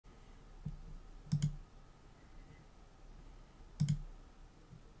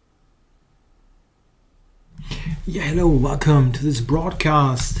Yeah, hello, welcome to this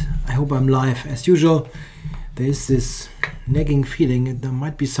broadcast. I hope I'm live. As usual, there's this nagging feeling that there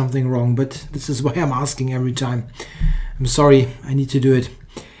might be something wrong, but this is why I'm asking every time. I'm sorry, I need to do it.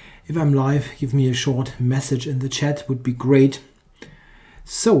 If I'm live, give me a short message in the chat, would be great.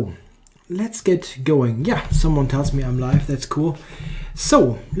 So, let's get going. Yeah, someone tells me I'm live, that's cool.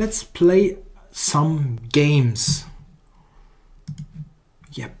 So, let's play some games.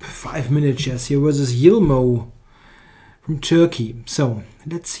 Yep, 5-minute chess here versus Yilmo from Turkey. So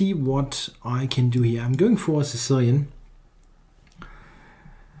let's see what I can do here. I'm going for a Sicilian.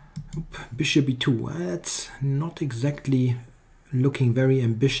 Oop, Bishop e2. That's not exactly looking very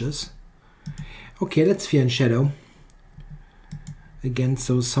ambitious. Okay, let's fear and shadow against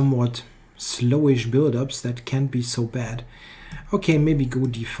those somewhat slowish build-ups. That can't be so bad. Okay, maybe go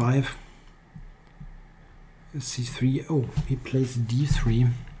d5. c3. Oh, he plays d3.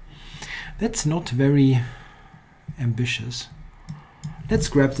 That's not very ambitious. Let's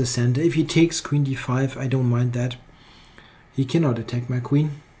grab the center. If he takes queen d5, I don't mind that. He cannot attack my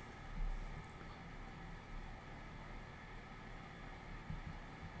queen.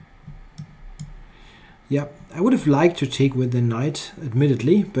 Yeah, I would have liked to take with the knight,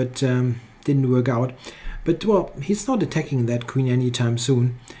 admittedly, but didn't work out. But, well, he's not attacking that queen anytime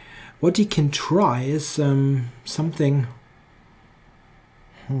soon. What he can try is something...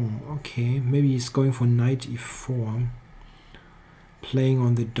 okay, maybe he's going for knight e4, playing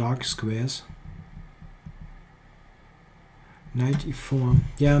on the dark squares. Knight e4,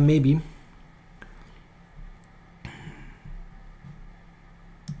 yeah, maybe.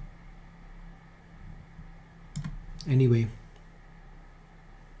 Anyway.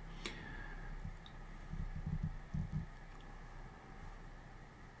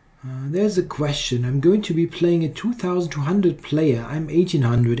 There's a question. I'm going to be playing a 2200 player. I'm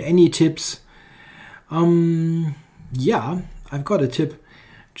 1800. Any tips? Yeah, I've got a tip.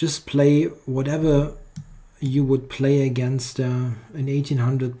 Just play whatever you would play against an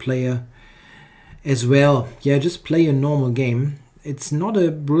 1800 player as well. Yeah, just play a normal game. It's not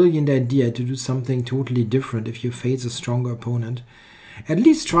a brilliant idea to do something totally different if you face a stronger opponent. At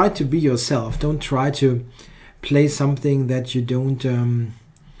least try to be yourself. Don't try to play something that you don't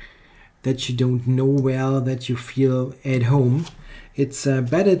know well, that you feel at home. It's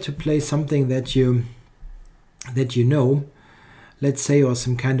better to play something that you know, let's say, or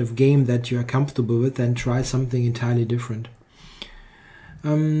some kind of game that you are comfortable with, than try something entirely different.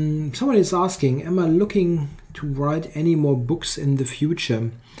 Someone is asking, am I looking to write any more books in the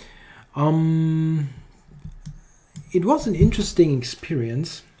future? It was an interesting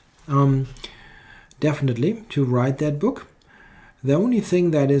experience, definitely, to write that book. The only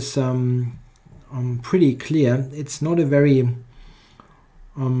thing that is pretty clear, it's not a very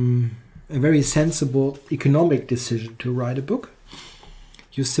sensible economic decision to write a book.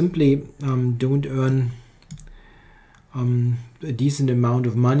 You simply don't earn a decent amount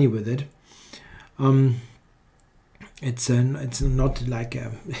of money with it. It's not like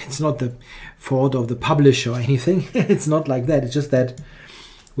it's not the fault of the publisher or anything. It's not like that. It's just that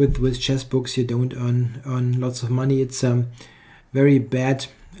with chess books you don't earn lots of money. It's very bad,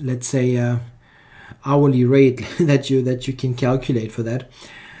 let's say, hourly rate that you can calculate for that.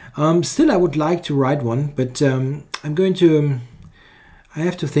 Still, I would like to write one, but I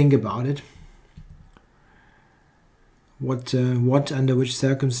have to think about it. What under which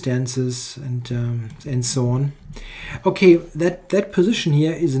circumstances and so on. Okay, that position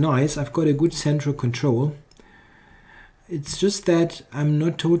here is nice. I've got a good central control. It's just that I'm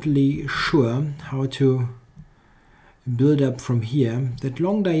not totally sure how to build up from here. That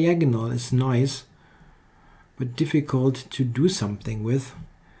long diagonal is nice, but difficult to do something with.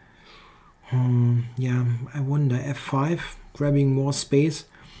 Yeah, I wonder, f5, grabbing more space.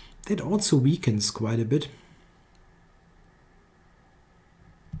 That also weakens quite a bit.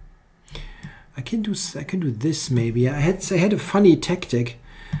 I can do this maybe. I had a funny tactic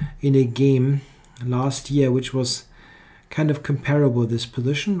in a game last year, which was kind of comparable, this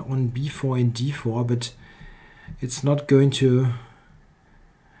position on b4 and d4, but it's not going to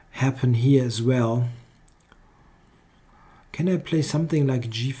happen here as well. Can I play something like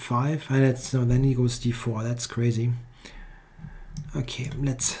g5? No, then he goes d4. That's crazy. Okay,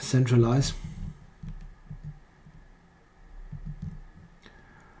 let's centralize.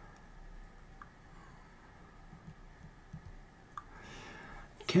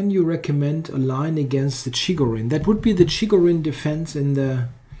 Can you recommend a line against the Chigorin? That would be the Chigorin defense in the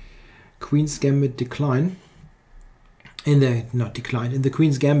Queen's Gambit decline. In the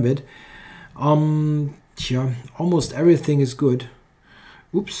Queen's Gambit. Yeah, almost everything is good.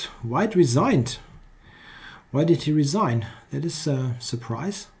 Oops, white resigned. Why did he resign? That is a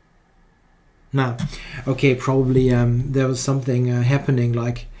surprise. Nah, okay, probably there was something happening,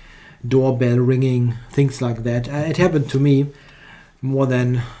 like doorbell ringing, things like that. It happened to me more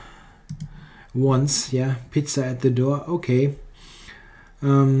than once. Yeah, pizza at the door. Okay.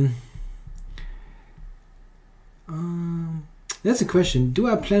 That's a question. Do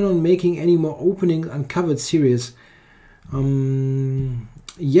I plan on making any more opening uncovered series?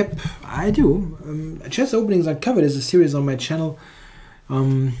 Yep, I do. Chess Openings Uncovered is a series on my channel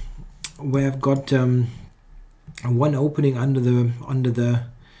where I've got one opening under the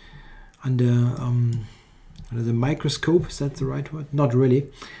microscope. Is that the right word? Not really.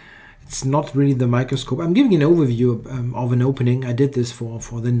 It's not really the microscope. I'm giving an overview of an opening. I did this for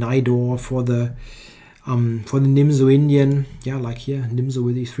the Nidor, for the Nimzo Indian, yeah, like here, Nimzo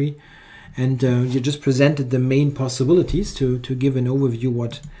with E3, and you just presented the main possibilities to give an overview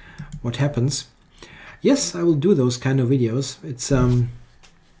what happens. Yes, I will do those kind of videos. It's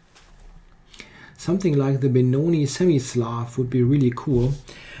something like the Benoni Semi-Slav would be really cool.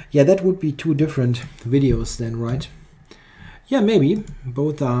 Yeah, that would be 2 different videos then, right? Yeah, maybe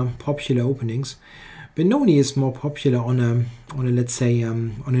both are popular openings. Benoni is more popular on a let's say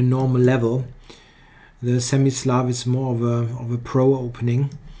on a normal level. The Semi-Slav is more of a pro opening.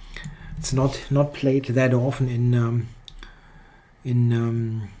 It's not played that often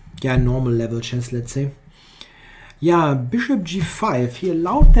in yeah, normal level chess, let's say. Yeah, Bishop G5. He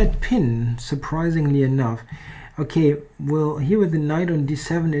allowed that pin, surprisingly enough. Okay, well, here with the knight on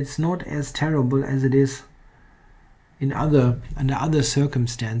D7, it's not as terrible as it is in under other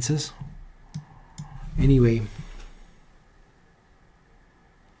circumstances. Anyway.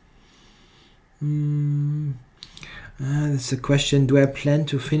 That's a question. Do I plan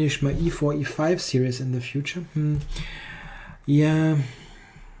to finish my E4, E5 series in the future? Yeah,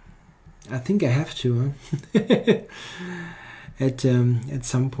 I think I have to, huh? at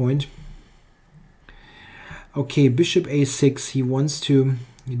some point. Okay, Bishop A6. He wants to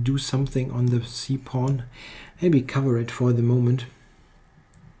do something on the C pawn. Maybe cover it for the moment.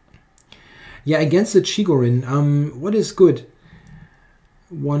 Yeah, against the Chigorin. What is good?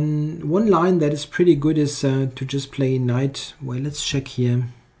 One line that is pretty good is to just play knight. Well, let's check here.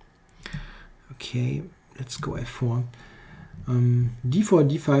 Okay, let's go F4. D4,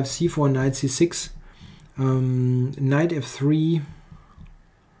 D5, C4, knight C6, knight F3,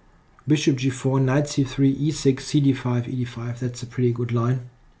 Bishop G4, knight C3, E6, CD5, ED5. That's a pretty good line.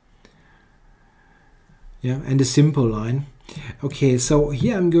 Yeah, and a simple line. Okay, so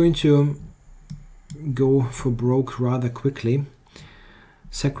here I'm going to go for broke rather quickly,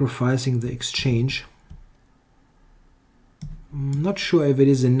 sacrificing the exchange. I'm not sure if it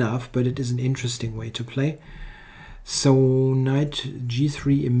is enough, but it is an interesting way to play. So knight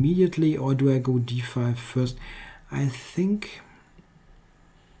G3 immediately, or do I go D5 first? I think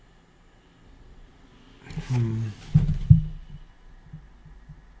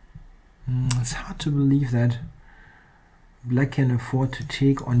it's hard to believe that black can afford to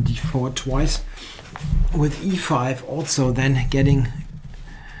take on D4 twice, with E5 also then getting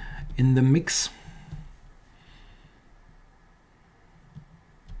in the mix.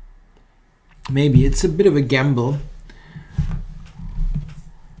 Maybe it's a bit of a gamble.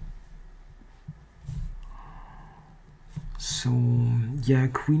 So yeah,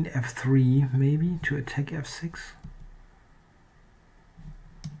 Queen F3 maybe to attack F6.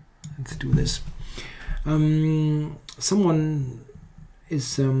 Let's do this. Someone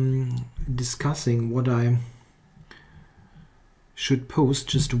is discussing what I should post,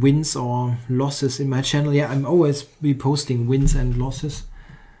 just wins or losses in my channel. Yeah, I'm always be posting wins and losses.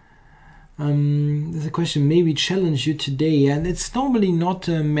 There's a question, maybe challenge you today, and it's normally not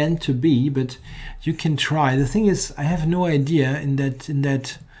meant to be, but you can try. The thing is, I have no idea in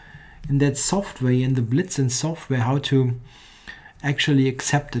that software, in the Blitzen software, how to actually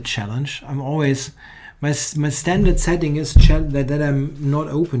accept a challenge. I'm always my standard setting is that I'm not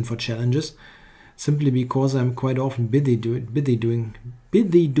open for challenges, simply because I'm quite often busy doing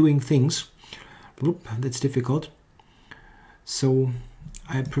things. Oop, that's difficult. So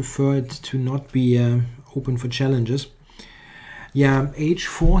I prefer it to not be open for challenges. Yeah,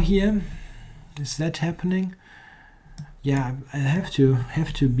 H4 here. Is that happening? Yeah, I have to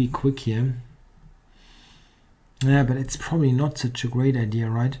be quick here. Yeah, but it's probably not such a great idea,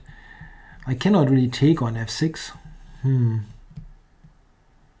 right? I cannot really take on F6.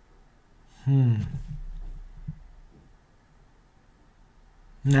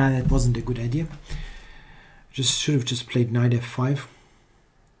 Nah, that wasn't a good idea. Should have just played knight F5.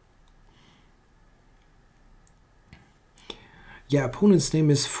 Yeah, opponent's name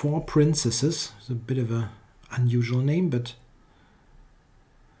is 4 Princesses. It's a bit of a unusual name, but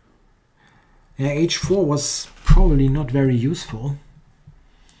yeah, h4 was probably not very useful.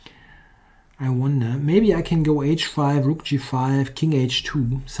 I wonder, maybe I can go h5, rook g5, king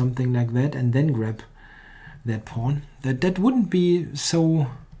h2, something like that, and then grab that pawn. That wouldn't be so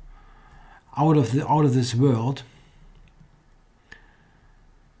out of this world.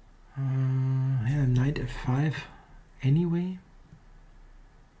 Yeah, knight f5 anyway.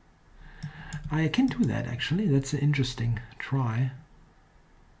 I can do that actually. That's an interesting try.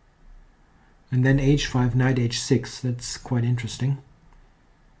 And then h5, knight h6. That's quite interesting.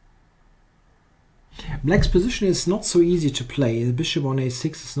 Black's position is not so easy to play. The bishop on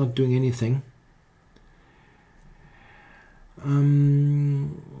a6 is not doing anything.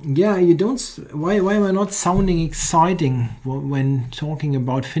 Yeah, you don't. Why am I not sounding exciting when talking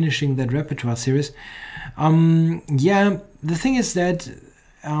about finishing that repertoire series? Yeah, the thing is that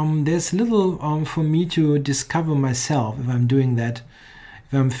there's little for me to discover myself if I'm doing that.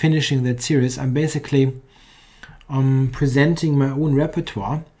 If I'm finishing that series, I'm basically presenting my own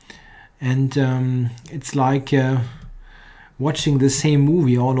repertoire, and it's like watching the same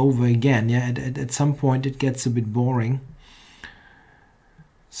movie all over again. Yeah, at some point it gets a bit boring.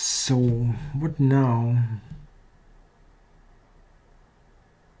 So what now?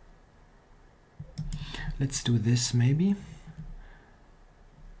 Let's do this maybe.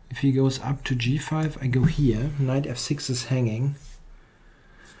 If he goes up to g5, I go here. Knight f6 is hanging.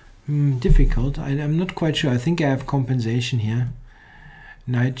 Difficult. I'm not quite sure. I think I have compensation here.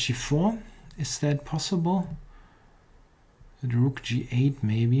 Knight g4. Is that possible? Rook g8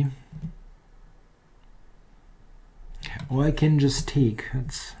 maybe. Or I can just take.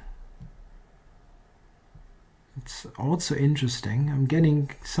 It's also interesting. I'm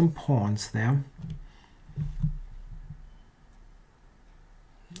getting some pawns there.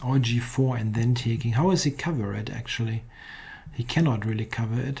 Or g4 and then taking. How does he cover it actually? He cannot really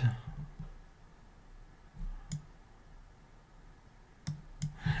cover it.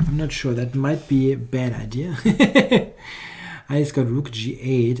 I'm not sure. That might be a bad idea. He's got rook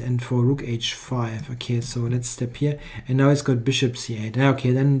g8 and for rook h5. Okay, so let's step here. And now he's got bishop c8.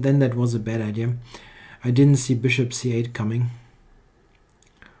 Okay, then that was a bad idea. I didn't see bishop c8 coming.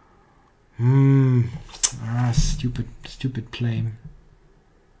 Stupid play.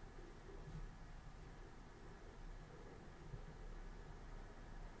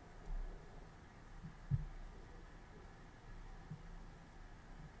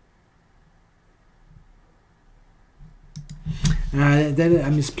 Then I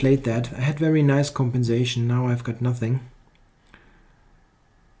misplayed that. I had very nice compensation. Now I've got nothing.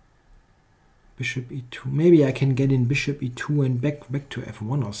 Bishop e2. Maybe I can get in bishop e2 and back to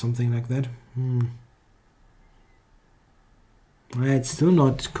f1 or something like that. It's still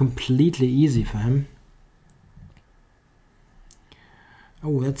not completely easy for him.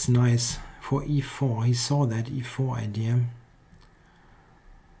 Oh, that's nice. For e4. He saw that e4 idea.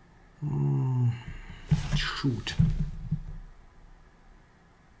 Shoot.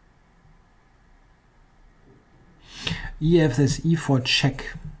 If there's e4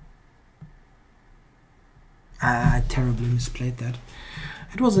 check. I terribly misplayed that.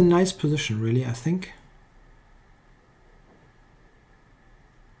 It was a nice position, really, I think.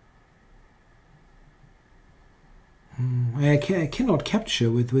 I cannot capture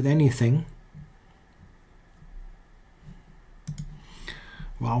with anything.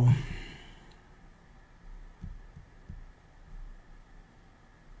 Wow.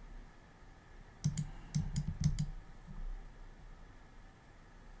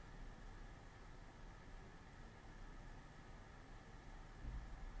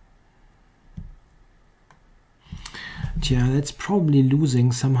 Yeah, that's probably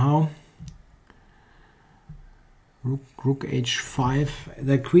losing somehow. Rook h5.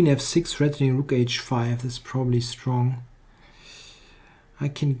 The queen f6 threatening rook h5. That's probably strong. I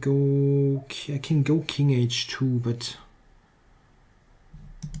can go king h2, but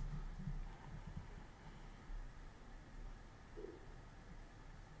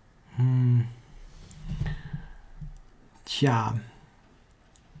yeah.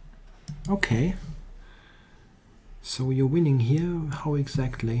 Okay. So you're winning here. How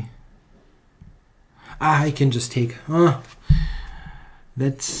exactly? I can just take.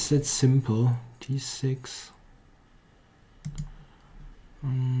 That's simple. d6.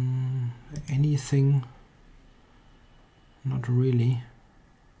 Anything? Not really.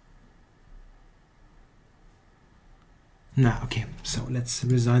 Nah, okay. So let's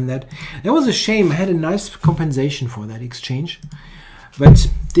resign that. That was a shame. I had a nice compensation for that exchange, but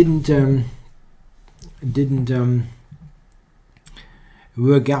didn't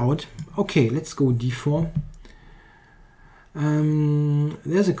work out. Okay, let's go d4.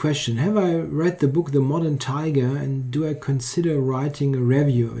 There's a question. Have I read the book The Modern Tiger, and do I consider writing a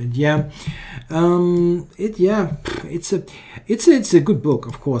review? And yeah, it's a good book,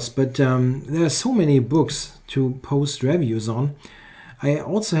 of course, but there are so many books to post reviews on. I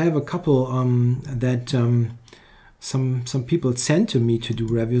also have a couple that some people sent to me to do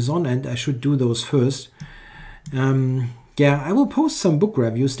reviews on, and I should do those first. Yeah, I will post some book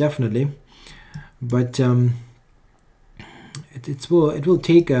reviews definitely, but it will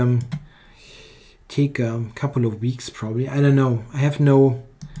take a couple of weeks probably. I don't know. I have no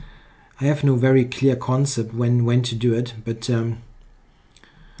very clear concept when to do it. But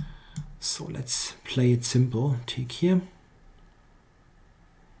so let's play it simple. Take here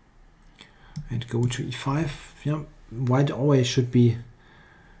and go to e5. Yeah, white always should be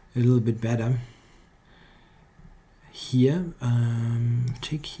a little bit better. Here,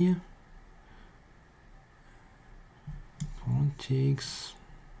 take here. Pawn takes.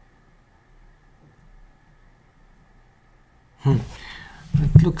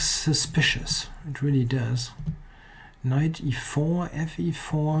 It looks suspicious. It really does. Knight e4,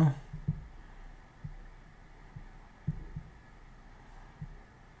 fe4.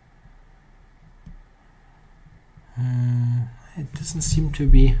 It doesn't seem to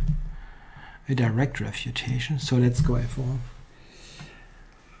be a direct refutation, so let's go f4.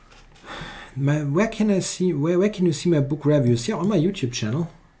 Where can you see my book reviews? Yeah, on my YouTube channel.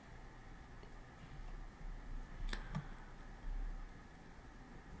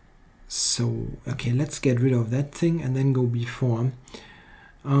 So okay, let's get rid of that thing and then go b4.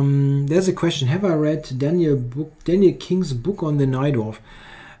 There's a question. Have I read Daniel King's book on the Najdorf?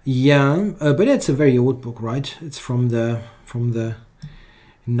 Yeah, but it's a very old book, right? It's from the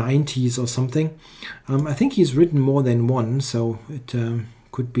 90s or something. I think he's written more than one, so it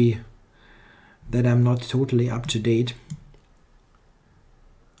could be that I'm not totally up to date.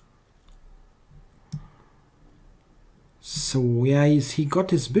 So yeah, he got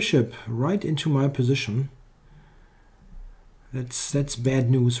his bishop right into my position. That's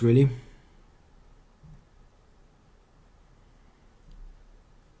bad news, really.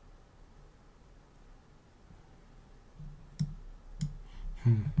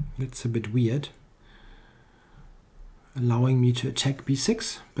 That's a bit weird. Allowing me to attack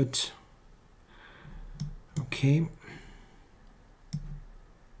b6, but okay.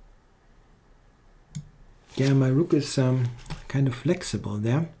 Yeah, my rook is kind of flexible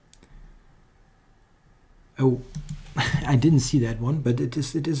there. Oh, I didn't see that one, but it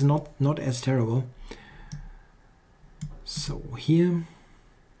is not as terrible. So here.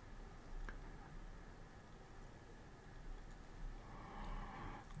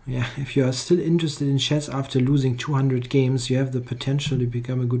 Yeah, if you are still interested in chess after losing 200 games, you have the potential to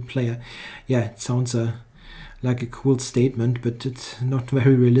become a good player. Yeah, it sounds like a cool statement, but it's not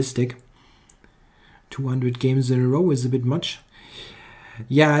very realistic. 200 games in a row is a bit much.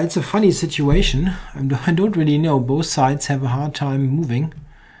 Yeah, it's a funny situation. I don't really know. Both sides have a hard time moving.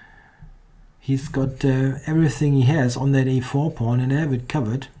 He's got everything he has on that a4 pawn, and I have it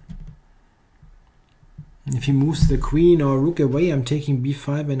covered. If he moves the queen or rook away, I'm taking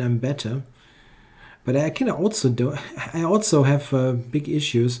b5 and I'm better. But I can also do. I also have big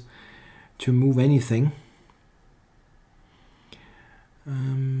issues to move anything.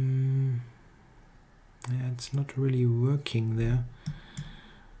 Yeah, it's not really working there.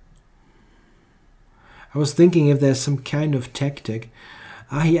 I was thinking if there's some kind of tactic.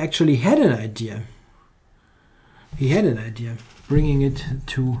 He actually had an idea. He had an idea, bringing it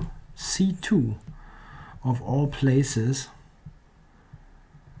to c2 of all places.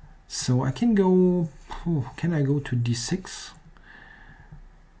 So I can go. Can I go to d6?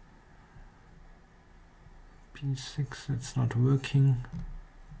 b6. That's not working.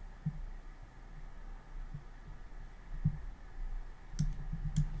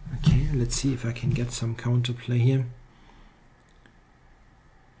 Okay, let's see if I can get some counterplay here.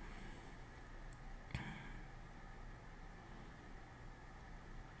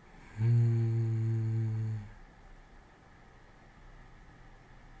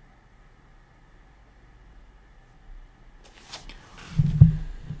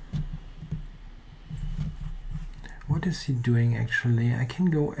 What is he doing actually? I can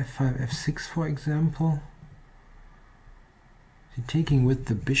go f5, f6 for example. Is he taking with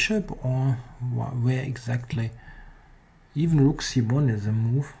the bishop, or where exactly? Even rook c1 is a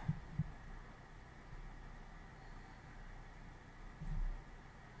move.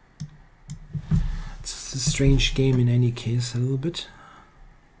 It's a strange game in any case, a little bit.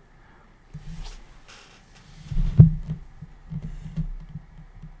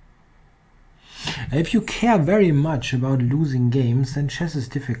 If you care very much about losing games, then chess is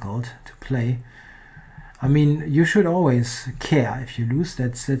difficult to play. I mean, you should always care if you lose,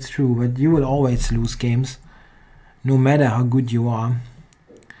 that's true, but you will always lose games, no matter how good you are.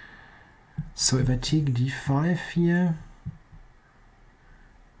 So if I take d5 here,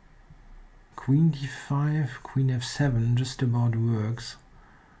 queen d5, queen f7 just about works.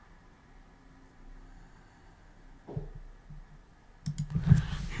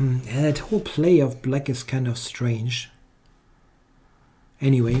 That whole play of black is kind of strange.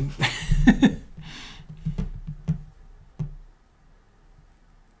 Anyway.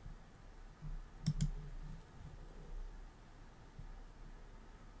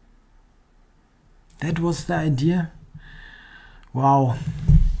 That was the idea. Wow.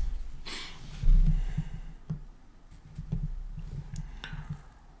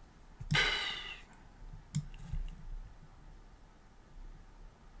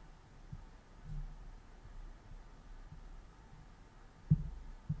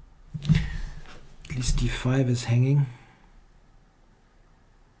 At least d5 is hanging.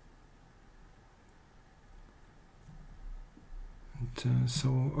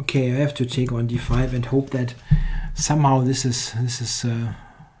 So okay, I have to take on d5 and hope that somehow this is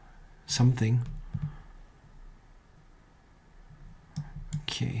something.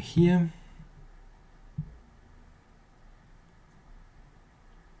 Okay, here.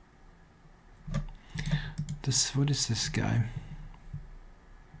 What is this guy?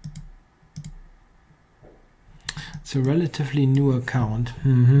 It's a relatively new account.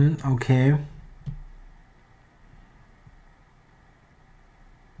 Okay.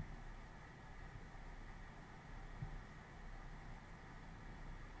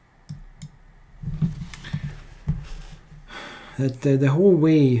 That the whole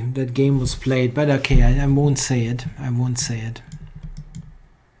way that game was played, but okay, I won't say it. I won't say it.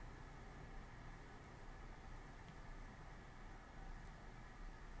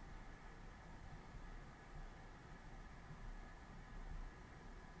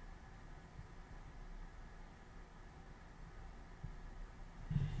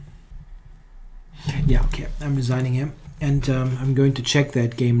 Yeah, okay, I'm resigning him, and I'm going to check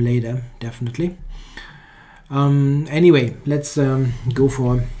that game later, definitely. Anyway, let's go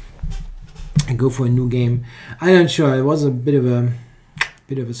for a new game. I'm not sure. It was a bit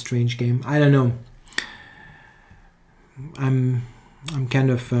of a strange game. I don't know. I'm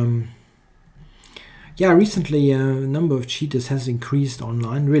kind of yeah. Recently, number of cheaters has increased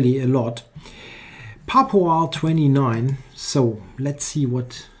online, really a lot. Papua 29. So let's see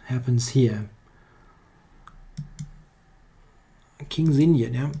what happens here. King's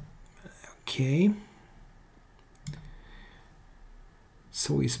Indian, yeah. Okay.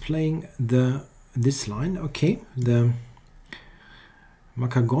 So he's playing this line, okay, the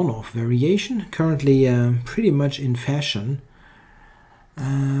Makagonov variation, currently pretty much in fashion.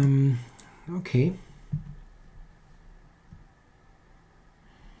 Okay.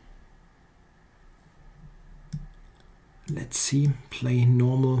 Let's see, play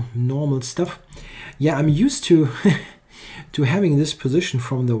normal stuff. Yeah, I'm used to to having this position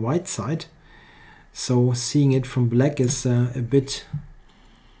from the white side, so seeing it from black is a bit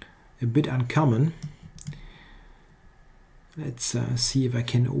uncommon. Let's see if I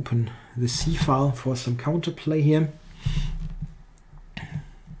can open the C file for some counterplay here.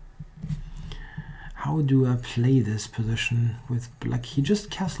 How do I play this position with black? He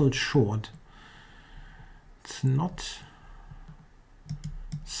just castled short. It's not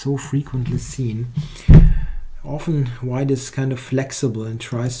so frequently seen. Often white is kind of flexible and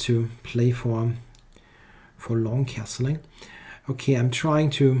tries to play for long castling. Okay, I'm trying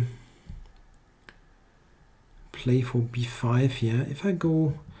to play for b5 here. If I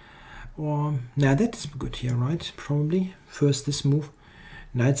go, or nah, that's good here, right? Probably first this move,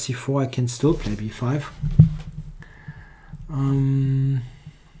 knight c4. I can still play b5.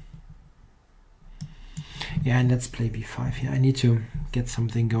 Yeah, and let's play b5 here. I need to get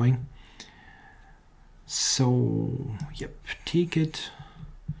something going. So yep, take it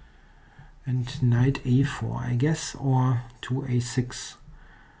and knight a4, I guess, or to a6.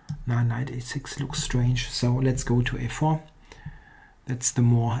 Now knight a6 looks strange, so let's go to a4. That's the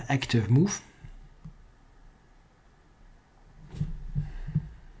more active move.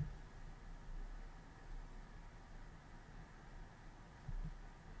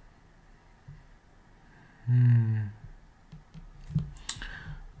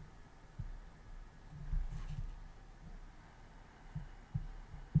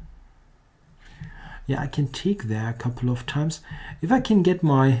 Yeah, I can take there a couple of times. If I can get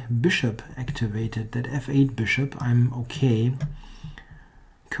my bishop activated, that f8 bishop, I'm okay.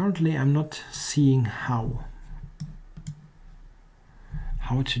 currently I'm not seeing how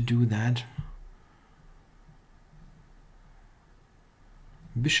to do that.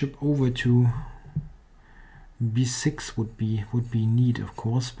 Bishop over to b6 would be neat, of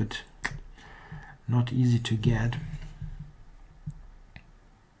course, but not easy to get.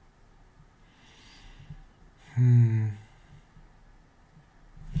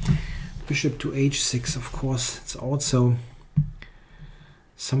 Bishop to h6, of course, it's also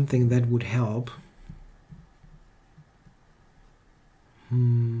something that would help.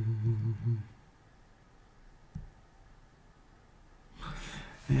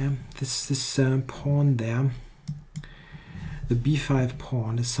 Yeah, this pawn there, the b5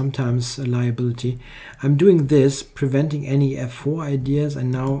 pawn, is sometimes a liability. I'm doing this, preventing any f4 ideas,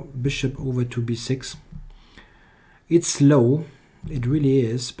 and now bishop over to b6. It's slow, it really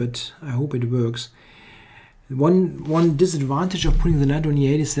is, but I hope it works. One disadvantage of putting the knight on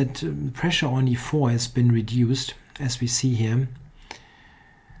e8 is that the pressure on e4 has been reduced, as we see here.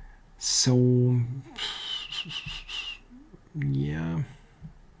 So, yeah,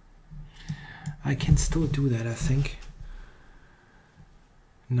 I can still do that, I think.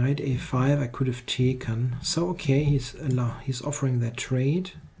 Knight a5 I could have taken. So okay, he's offering that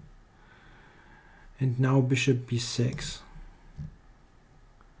trade. And now bishop b6.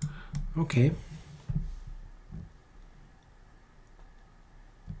 Okay.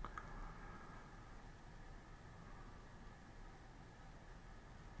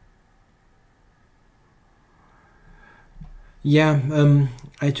 Yeah,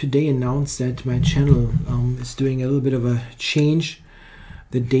 I today announced that my channel is doing a little bit of a change.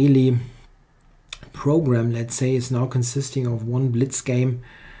 The daily program, let's say, is now consisting of one blitz game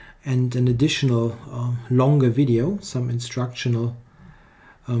and an additional longer video, some instructional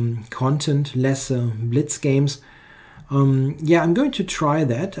content, less blitz games. Yeah, I'm going to try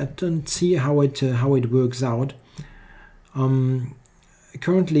that and see how it works out.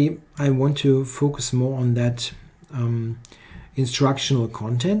 Currently, I want to focus more on that instructional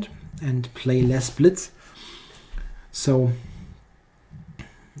content and play less blitz. So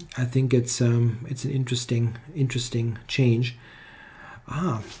I think it's an interesting change.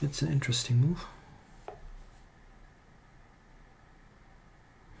 Ah, that's an interesting move.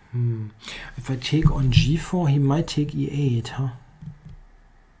 If I take on g4, he might take e8, huh?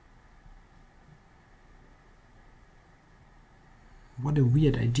 What a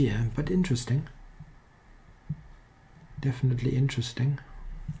weird idea, but interesting. Definitely interesting.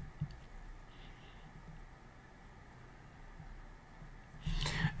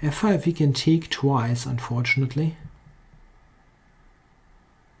 f5 he can take twice, unfortunately.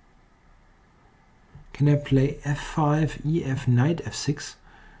 Can I play f5, ef, knight f6?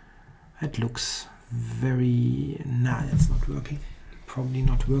 That looks very... Nah, that's not working. Probably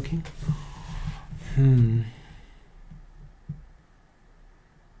not working.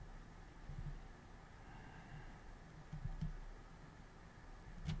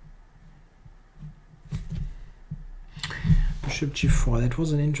 Bishop g4, that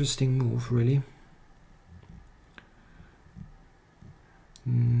was an interesting move, really.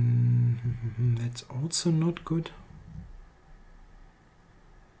 That's also not good.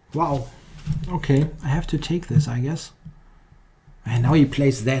 Wow. Okay, I have to take this, I guess. And now he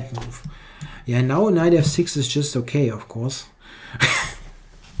plays that move. Yeah, now knight f6 is just okay, of course.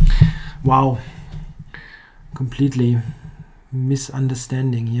 Wow. Completely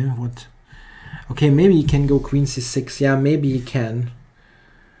misunderstanding here. What? Okay, maybe he can go queen c6. Yeah, maybe he can.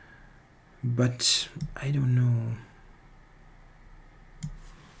 But I don't know.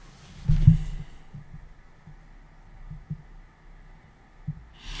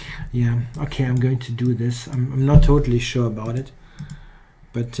 Yeah, okay, I'm going to do this. I'm not totally sure about it,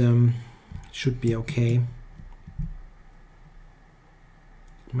 but it should be okay.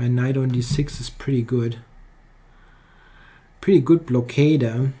 My knight on d6 is pretty good. Pretty good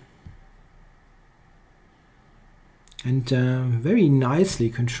blockader. And very nicely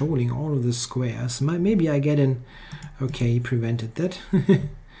controlling all of the squares. Maybe I get in... Okay, he prevented that.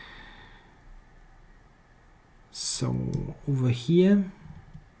 So over here,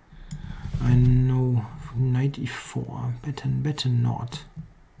 I know knight e4, better not.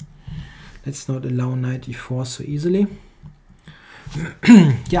 Let's not allow knight e4 so easily.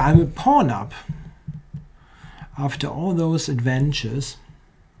 Yeah, I'm a pawn up. After all those adventures.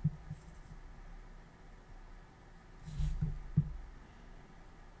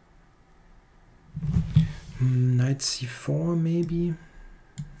 Knight c4 maybe.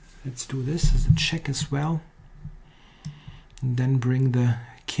 Let's do this as a check as well. And then bring the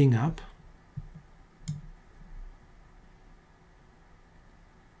king up.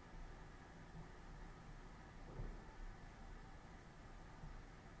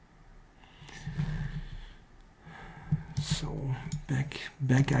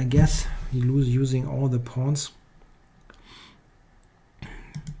 back, I guess. You lose using all the pawns.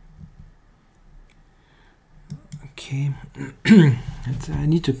 Okay, I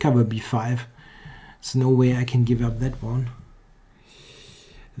need to cover b5. There's no way I can give up that one.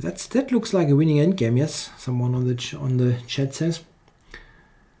 That looks like a winning endgame. Yes, someone on the chat says.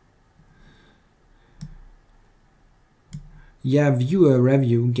 Yeah, viewer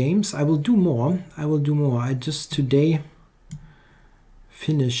review games. I will do more. I just today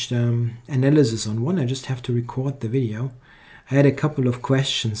finished analysis on one. I just have to record the video. I had a couple of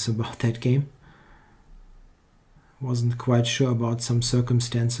questions about that game. Wasn't quite sure about some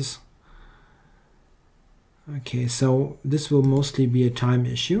circumstances. Okay, so this will mostly be a time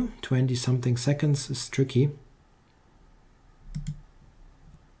issue. 20 something seconds is tricky.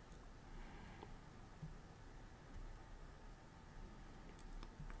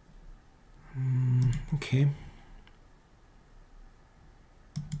 Okay.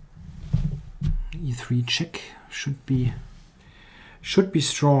 E3 check should be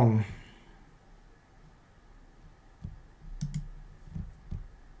strong.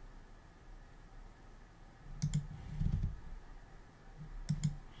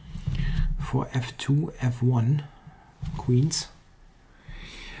 For f2, f1, queens.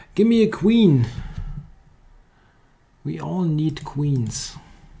 Give me a queen. We all need queens.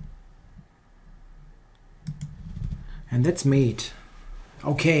 And that's mate.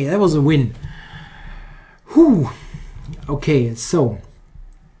 Okay, that was a win. Whew. Okay, so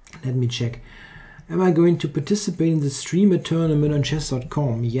let me check. Am I going to participate in the streamer tournament on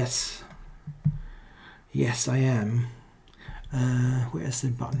chess.com? Yes. Yes, I am. Where is the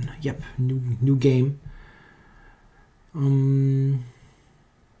button? Yep, new game.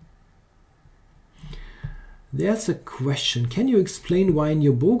 There's a question. Can you explain why in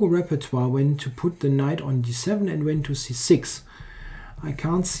your Bogo repertoire when to put the knight on d7 and when to c6? I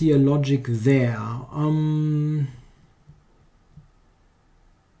can't see a logic there.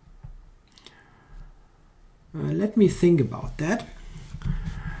 Let me think about that.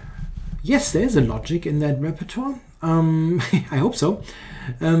 Yes, there's a logic in that repertoire. I hope so.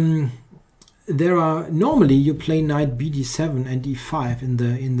 There are normally you play knight bd7 and e5 in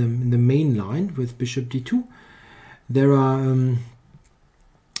the main line with bishop d2. There are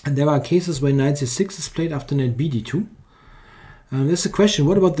cases where knight c6 is played after knight bd2. There's a question,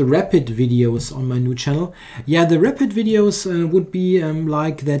 what about the rapid videos on my new channel? Yeah, the rapid videos would be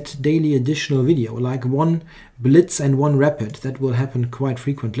like that daily additional video, like one blitz and one rapid. That will happen quite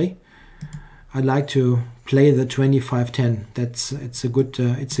frequently. I'd like to play the 25-10. It's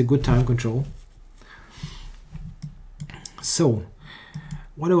a good time control. So,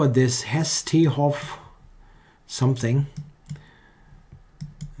 what about this? Hestehoff something.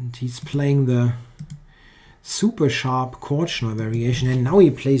 And he's playing the super sharp Korchnoi variation, and now he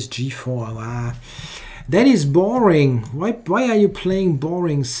plays g4. Ah, that is boring. Why are you playing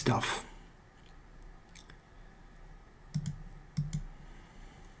boring stuff?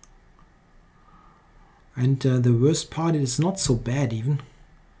 And the worst part is not so bad even.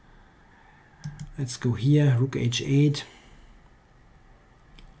 Let's go here, rook h8.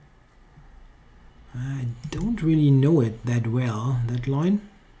 I don't really know it that well, that line.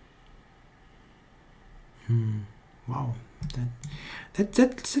 Wow,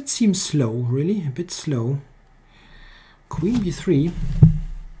 that seems slow, really, a bit slow. Queen b3.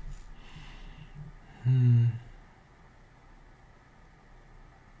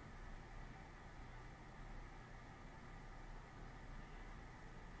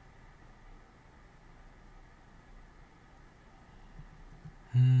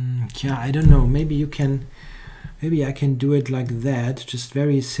 Yeah, I don't know. Maybe I can do it like that, just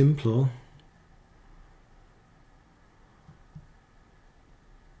very simple.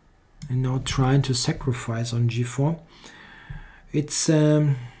 And now trying to sacrifice on g4. It's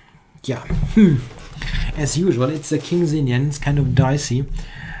yeah, as usual, it's a King's Indian. It's kind of dicey.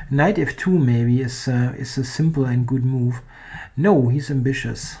 Knight f2 maybe is a simple and good move. No, he's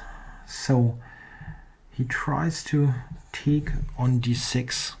ambitious, so he tries to take on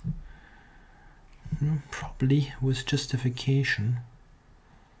d6, probably with justification.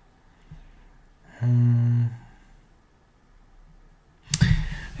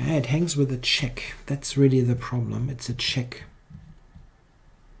 Yeah, it hangs with a check. That's really the problem. It's a check.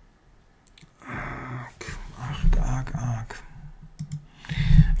 Arg.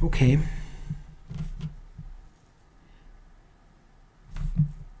 Okay.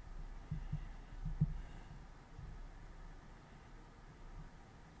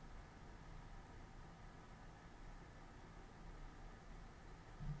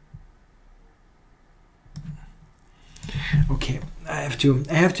 Okay,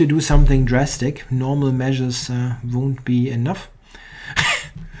 I have to do something drastic. Normal measures won't be enough.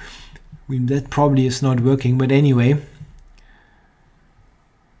 I mean, that probably is not working, but anyway,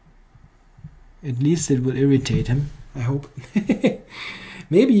 at least it will irritate him, I hope.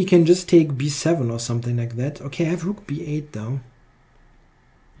 Maybe he can just take b7 or something like that. Okay, I have rook b8 though.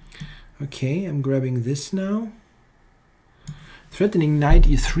 Okay, I'm grabbing this now. Threatening knight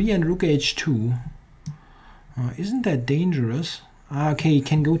e3 and rook h2. Isn't that dangerous? Okay, he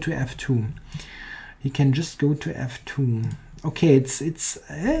can go to f2. He can just go to f2. Okay,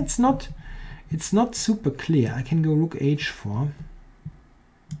 it's not super clear. I can go rook h4.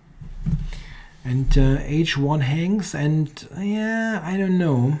 And h1 hangs, and yeah, I don't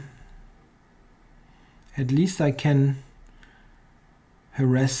know. At least I can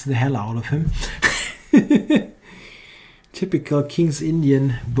harass the hell out of him. Typical King's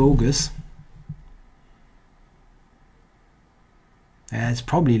Indian bogus. It's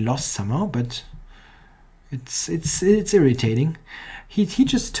probably lost somehow, but it's irritating. He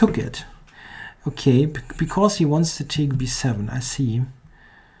just took it. Okay, because he wants to take b7. I see.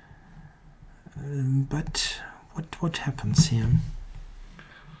 But what happens here?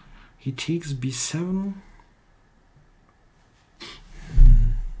 He takes b7.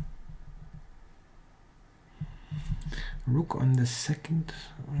 Rook on the second,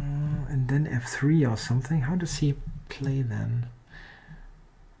 and then f3 or something. How does he play then?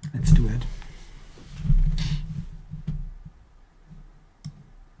 Let's do it.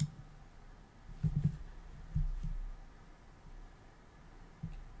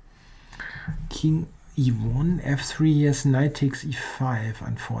 King e1, f3, yes, knight takes e5,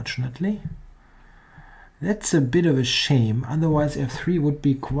 unfortunately. That's a bit of a shame, otherwise f3 would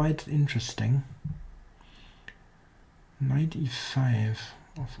be quite interesting. Knight e5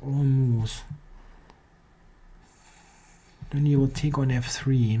 of all moves. Then he will take on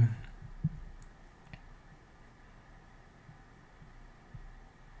f3.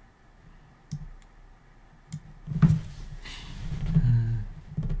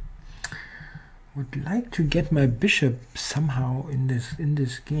 Would like to get my bishop somehow in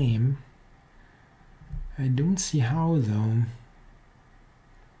this game. I don't see how though.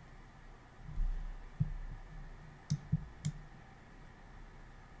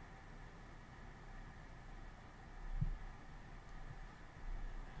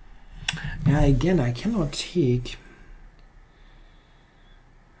 Yeah, again, I cannot take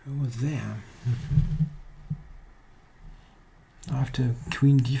over there. After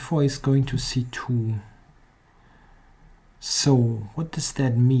queen d4 is going to c2. So, what does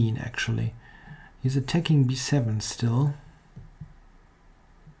that mean actually? He's attacking b7 still.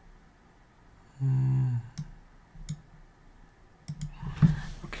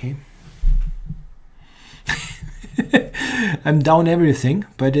 Okay. I'm down everything,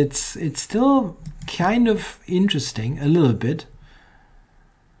 but it's still kind of interesting a little bit.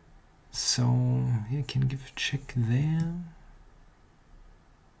 So I can give a check there.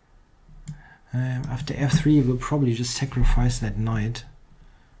 After f3 we'll probably just sacrifice that knight.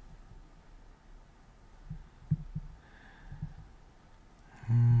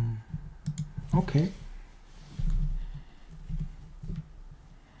 Okay.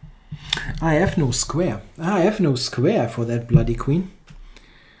 I have no square. I have no square for that bloody queen.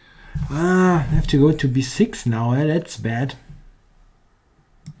 I have to go to b6 now. That's bad.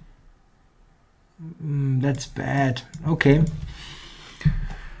 That's bad. Okay.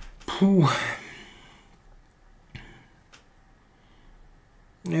 Phew.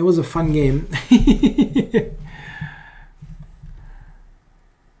 It was a fun game.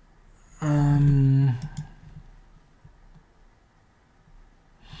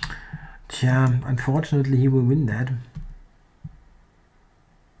 Yeah, unfortunately he will win that.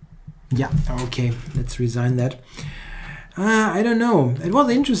 Yeah, okay, let's resign that. I don't know. It was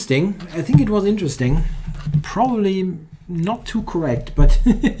interesting. I think it was interesting. Probably not too correct, but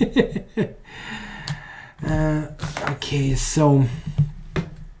okay, so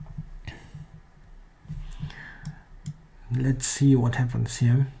let's see what happens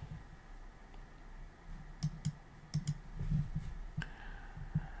here.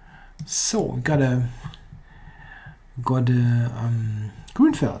 So we got a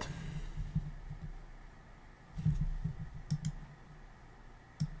Grünfeld.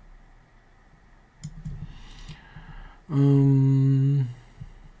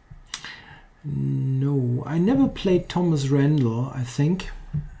 No, I never played Thomas Randall, I think,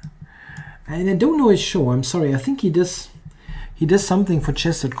 and I don't know his show. I'm sorry. I think he does something for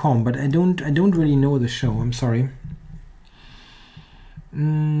chess.com, but I don't really know the show. I'm sorry.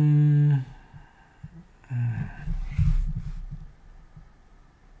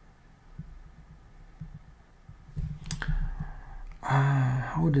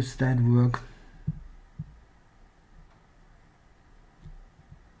 How does that work?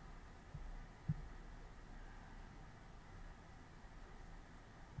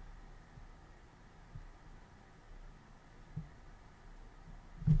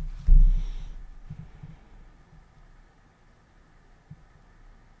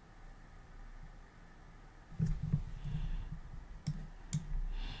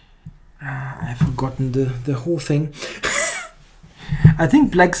 I've forgotten the whole thing. I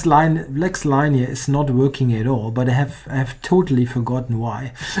think Black's line here is not working at all, but I have totally forgotten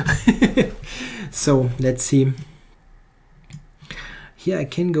why. So let's see. Here I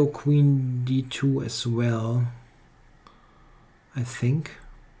can go Queen D2 as well, I think.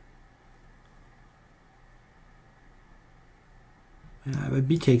 But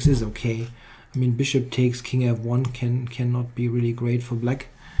B takes is okay. I mean, Bishop takes, King F1 cannot be really great for Black.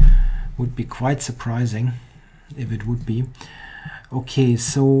 Would be quite surprising if it would be. Okay,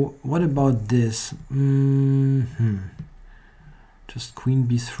 so what about this? Just Queen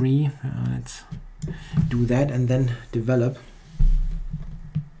B3. Let's do that and then develop.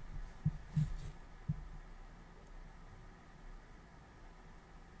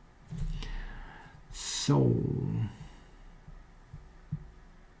 So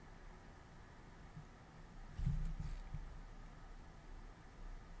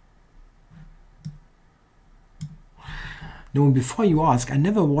no, before you ask, I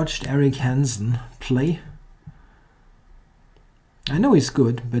never watched Eric Hansen play. I know he's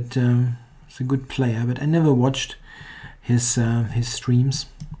good, but he's a good player, but I never watched his streams.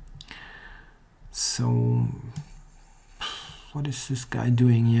 So what is this guy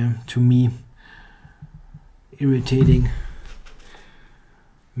doing here? To me, irritating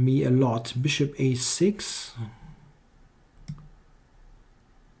me a lot. Bishop A6.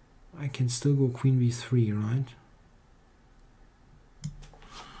 I can still go Queen B3, right?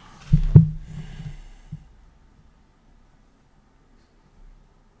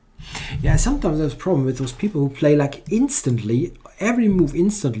 Yeah, sometimes there's a problem with those people who play like instantly, every move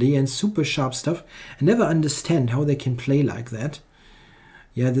instantly and super sharp stuff. I never understand how they can play like that.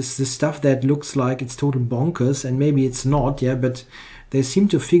 Yeah, this stuff that looks like it's total bonkers, and maybe it's not, yeah, but they seem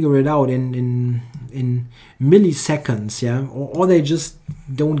to figure it out in milliseconds, yeah, or they just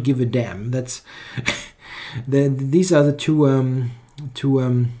don't give a damn. That's these are the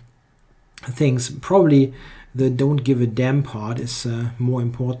two things. Probably the don't give a damn part is more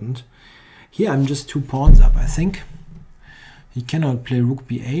important. Here I'm just 2 pawns up, I think. He cannot play Rook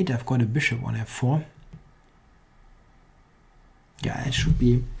B8. I've got a bishop on F4. Yeah, it should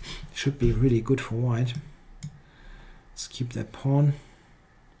be really good for white. Let's keep that pawn.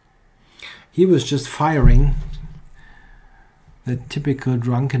 He was just firing the typical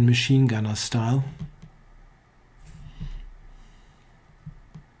drunken machine gunner style.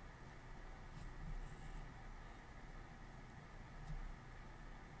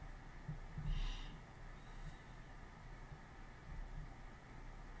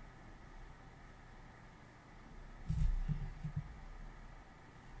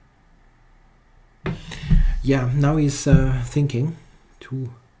 Yeah, now he's thinking.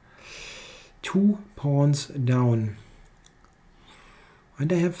 Two pawns down.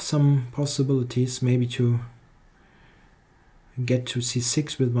 And I have some possibilities maybe to get to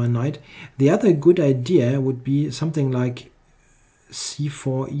C6 with my knight. The other good idea would be something like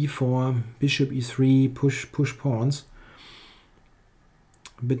C4, E4, Bishop E3, push pawns.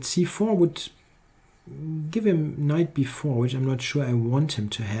 But C4 would give him knight B4, which I'm not sure I want him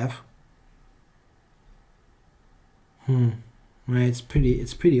to have. Right, it's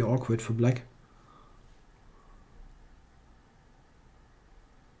pretty awkward for Black.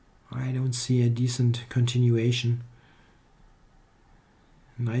 I don't see a decent continuation.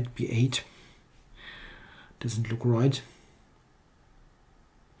 Knight B8 doesn't look right.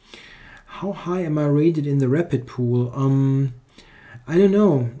 How high am I rated in the rapid pool? I don't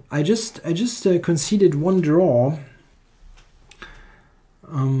know. I just conceded 1 draw.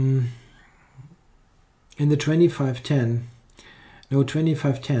 In the 25-10, no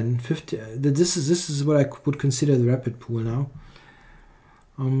 25-10, 50. This is what I would consider the rapid pool now.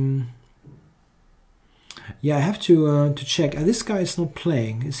 Yeah, I have to check. This guy is not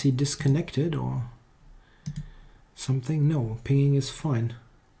playing. Is he disconnected or something? No, pinging is fine.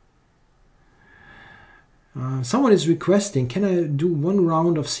 Someone is requesting, can I do 1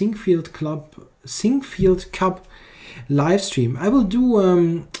 round of Singfield Cup live stream? I will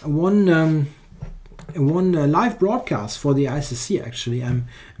do one live broadcast for the ICC. Actually, I'm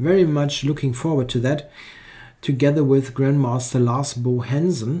very much looking forward to that, together with Grandmaster Lars Bo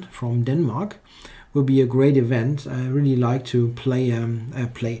Hansen from Denmark. will be a great event. I really like to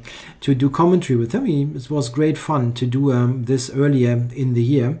to do commentary with him. It was great fun to do this earlier in the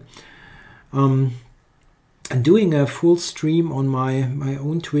year. And doing a full stream on my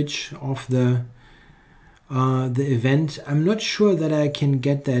own Twitch of the event. I'm not sure that I can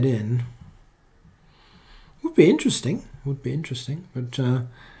get that in. Would be interesting. But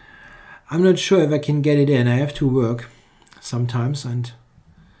I'm not sure if I can get it in. I have to work sometimes, and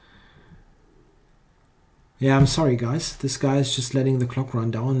yeah, I'm sorry guys. This guy is just letting the clock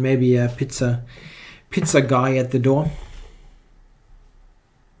run down. Maybe a pizza guy at the door.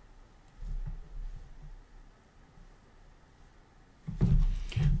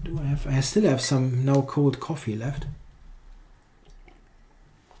 I still have some now cold coffee left.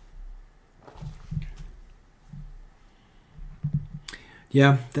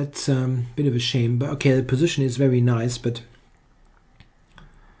 Yeah, that's a bit of a shame. But okay, the position is very nice, but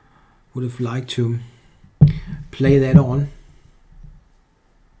would have liked to play that on.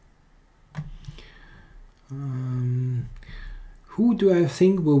 Who do I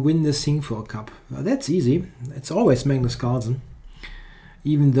think will win the Singapore Cup? Well, that's easy. It's always Magnus Carlsen,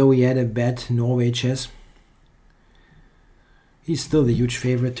 even though he had a bad Norway chess. He's still the huge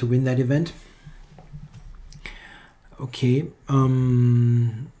favorite to win that event. Okay,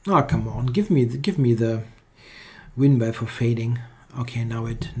 oh come on, give me the win by for fading. Okay, now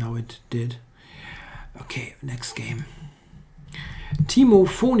it did. Okay, next game. Timo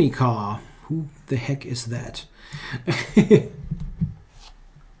Fonica. Who the heck is that?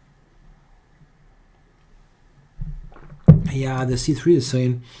 Yeah, the C3 is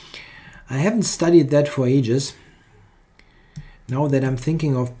saying. I haven't studied that for ages. Now that I'm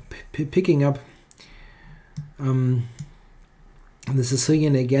thinking of picking up the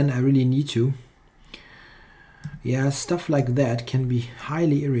Sicilian again, I really need to. Yeah, stuff like that can be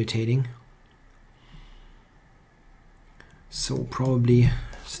highly irritating. So probably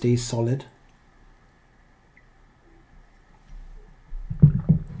stay solid.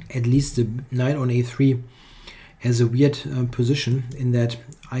 At least the knight on a3 has a weird position in that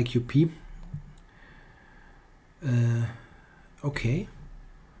IQP. Okay.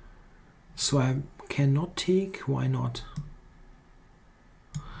 So I cannot take. Why not?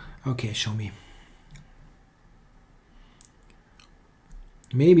 Okay, show me.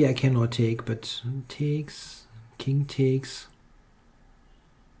 Maybe I cannot take, but takes, king takes.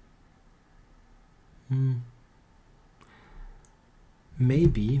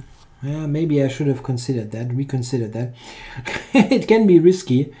 Maybe. Yeah, maybe I should have considered that, reconsidered that. It can be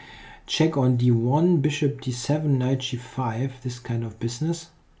risky. Check on d1, bishop d7, knight g5, this kind of business.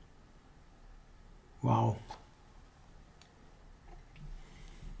 Wow.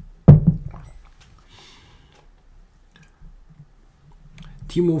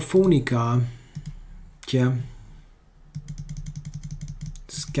 Timo Fonica. Yeah.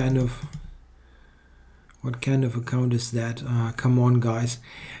 It's kind of... What kind of account is that? Come on, guys.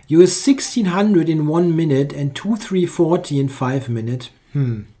 You are 1600 in 1 minute and 2340 in 5 minutes.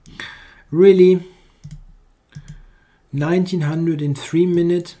 Really? 1900 in 3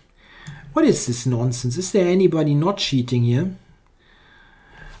 minutes? What is this nonsense? Is there anybody not cheating here?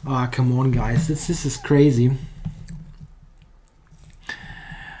 Ah, come on, guys. This is crazy.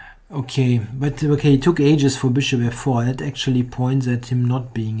 Okay, but okay, it took ages for bishop f4. That actually points at him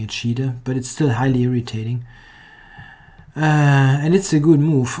not being a cheater, but it's still highly irritating. And it's a good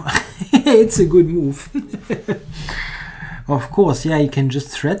move. It's a good move. Of course, yeah, you can just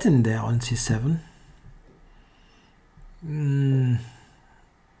threaten there on c7.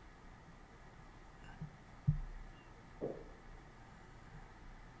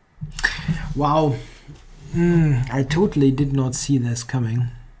 Wow. I totally did not see this coming.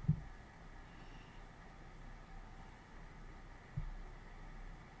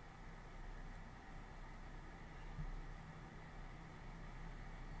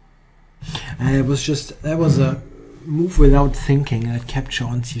 It was just, that was a move without thinking, that capture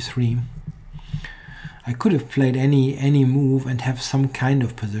on c3. I could have played any move and have some kind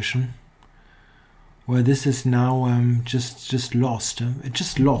of position. Where this is now just lost. It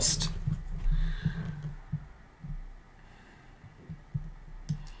just lost.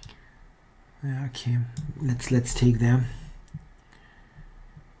 Yeah, okay, let's take them.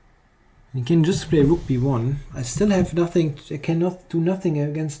 You can just play rook b1. I still have nothing. I cannot do nothing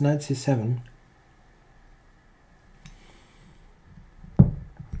against knight c7.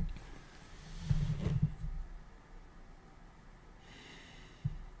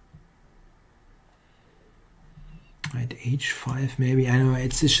 Knight h5 maybe. I know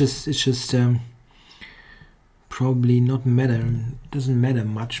it's just probably not matter. It doesn't matter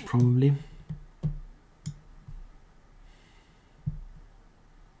much probably.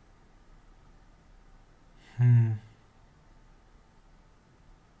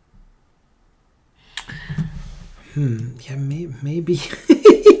 Yeah, maybe.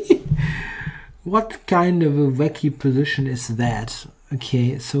 What kind of a wacky position is that?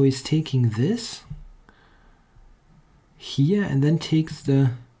 Okay, so he's taking this here and then takes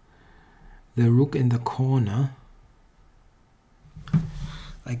the rook in the corner,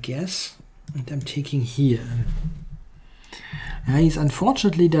 I guess, and I'm taking here. He's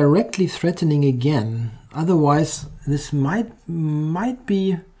unfortunately directly threatening again. Otherwise, this might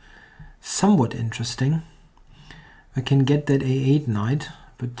be somewhat interesting. I can get that A8 knight,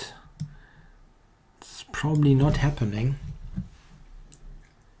 but it's probably not happening.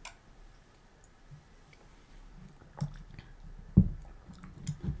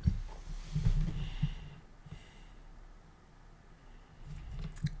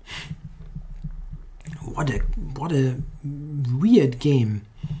 What a weird game.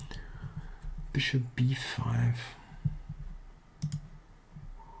 Bishop B5.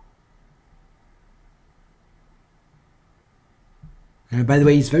 By the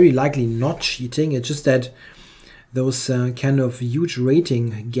way, he's very likely not cheating. It's just that those kind of huge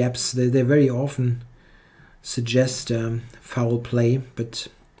rating gaps, they very often suggest foul play, but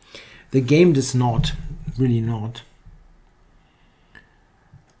the game does not, really not.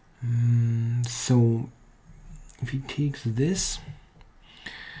 So if he takes this,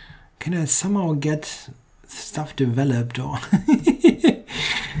 can I somehow get stuff developed or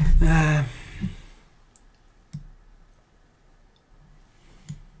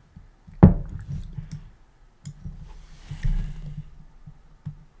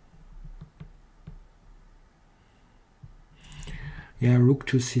yeah, rook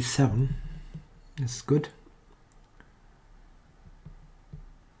to c7 is good.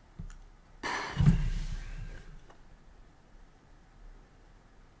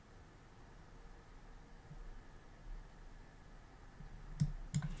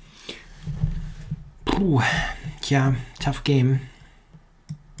 Yeah, tough game.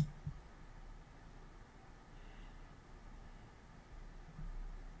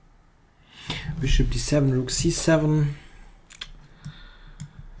 Bishop d7, rook c7.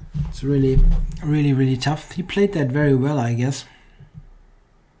 It's really tough. He played that very well, I guess.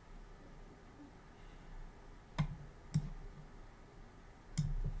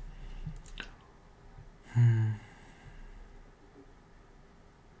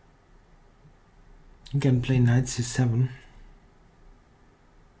 You can play knight c7.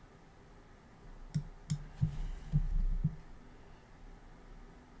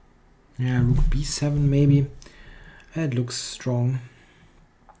 Yeah, rook b7 maybe. That looks strong.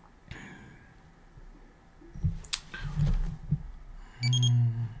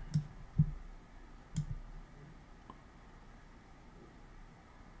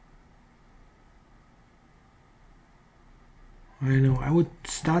 I know, I would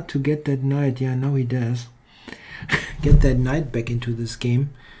start to get that knight. Yeah, now he does. Get that knight back into this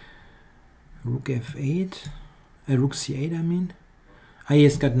game. Rook f8. Rook c8, I mean. Ah,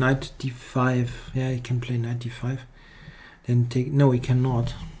 he's got knight d5. Yeah, he can play knight d5. Then take... No, he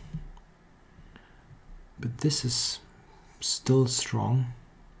cannot. But this is still strong.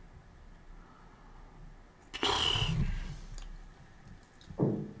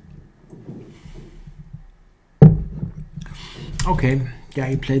 Okay, yeah,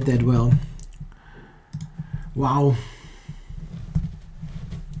 he played that well. Wow.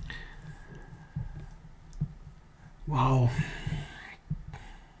 Wow.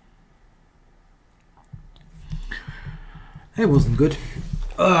 That wasn't good.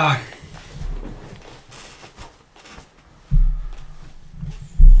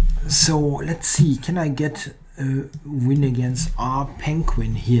 So let's see, can I get a win against R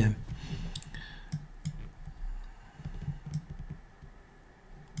Penguin here?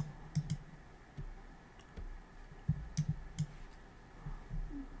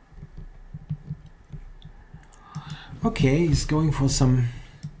 Okay, he's going for some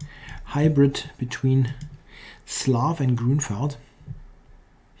hybrid between Slav and Grunfeld.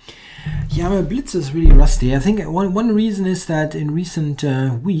 Yeah, my blitz is really rusty. I think one reason is that in recent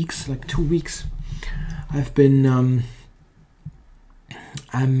weeks, like 2 weeks, I've been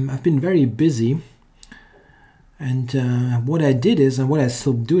very busy, and what I did is, and what I'm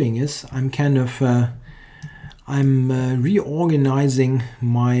still doing is, I'm kind of reorganizing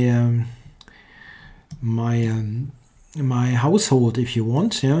my my household, if you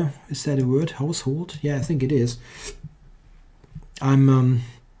want. Yeah, is that a word? Household? Yeah, I think it is. I'm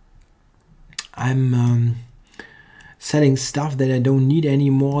selling stuff that I don't need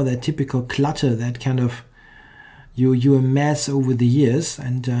anymore, that typical clutter that kind of you amass over the years,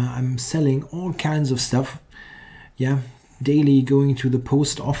 and I'm selling all kinds of stuff yeah, daily going to the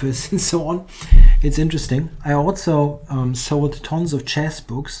post office and so on. It's interesting. I also sold tons of chess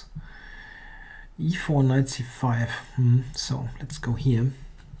books. E4 knight c5. So let's go here.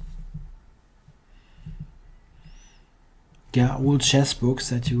 Yeah, old chess books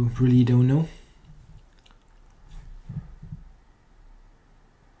that you really don't know.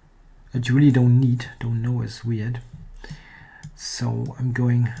 That you really don't need. Don't know is weird. So I'm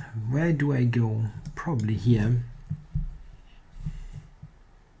going, where do I go? Probably here.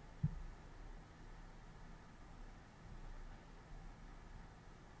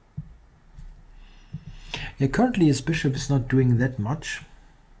 Yeah, currently his bishop is not doing that much.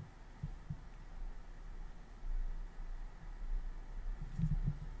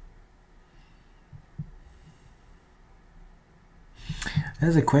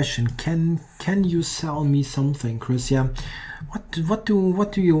 There's a question. Can you sell me something, Chris? Yeah. What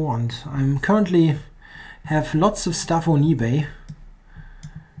do you want? I'm currently have lots of stuff on eBay.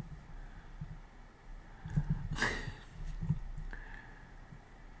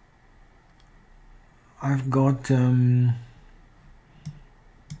 I've got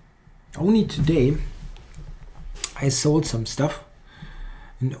only today I sold some stuff.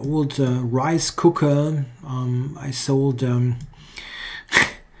 An old rice cooker. I sold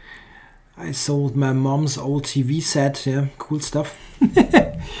I sold my mom's old TV set. Yeah, cool stuff.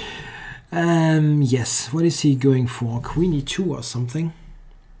 Yes, what is he going for? Queen e2 or something?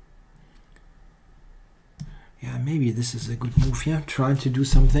 Yeah, maybe this is a good move here. Trying to do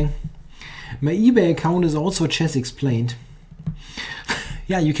something. My eBay account is also Chess Explained.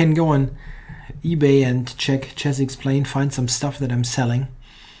 Yeah, you can go on eBay and check Chess Explained, find some stuff that I'm selling.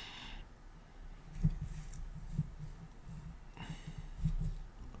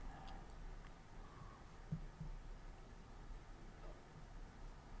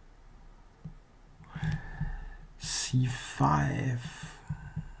 C5.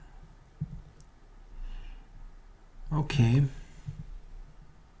 Okay.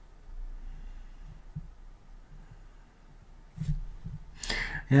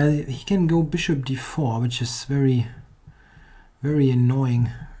 Yeah, he can go bishop d4, which is very annoying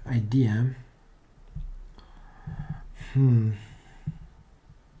idea.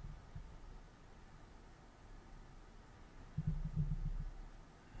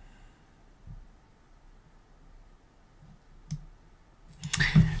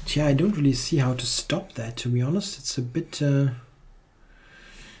 Yeah, I don't really see how to stop that, to be honest. It's a bit of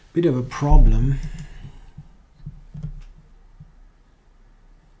a problem.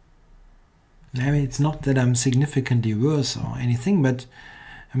 I mean, it's not that I'm significantly worse or anything, but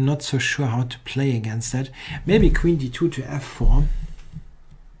I'm not so sure how to play against that. Maybe queen d2 to f4.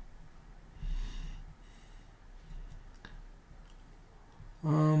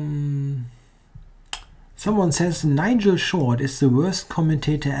 Someone says Nigel Short is the worst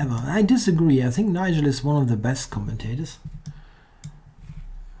commentator ever. I disagree. I think Nigel is one of the best commentators.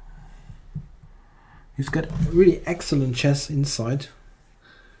 He's got really excellent chess insight.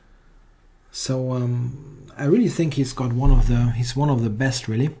 So I really think he's got one of the best,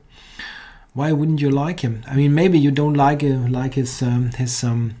 really. Why wouldn't you like him? I mean, maybe you don't like his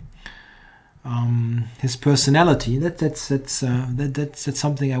personality. That's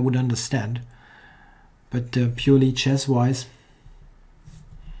something I would understand. But purely chess-wise,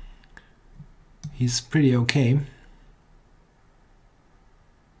 he's pretty okay.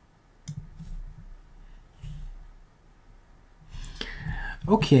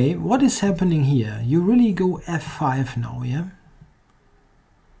 Okay, what is happening here? You really go f5 now, yeah?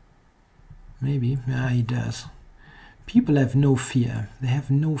 Maybe. Yeah, he does. People have no fear. They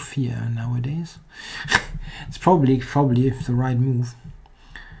have no fear nowadays. It's probably the right move.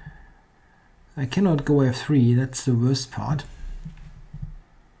 I cannot go f3. That's the worst part.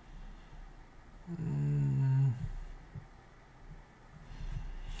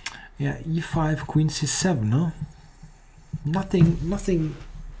 Yeah, e5, queen c7, no? Nothing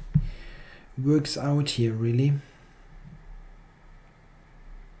works out here, really.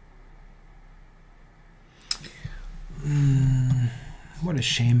 What a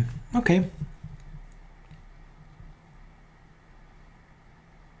shame. Okay.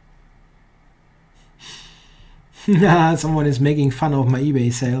 Someone is making fun of my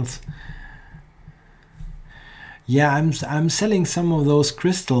eBay sales. Yeah, I'm selling some of those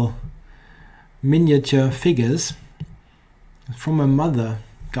crystal miniature figures from my mother,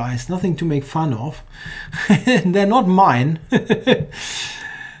 guys. Nothing to make fun of. They're not mine.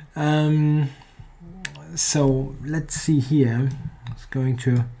 So let's see here. I was going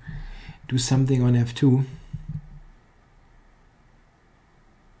to do something on f2.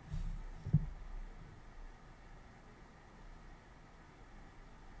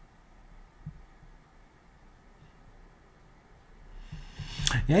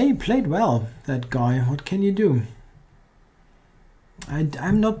 Yeah, he played well, that guy. What can you do?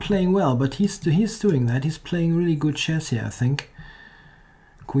 I'm not playing well, but he's doing that. He's playing really good chess here, I think.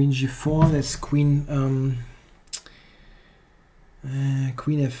 Queen g4, that's queen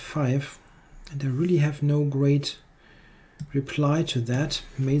queen f5, and I really have no great reply to that,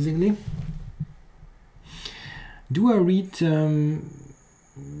 amazingly. Do I read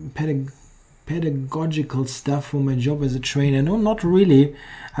pedagogical stuff for my job as a trainer? No, not really.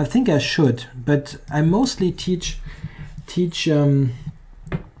 I think I should, but I mostly teach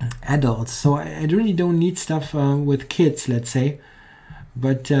adults, so I really don't need stuff with kids, let's say.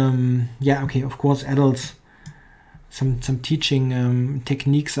 But yeah, okay, of course, adults, some teaching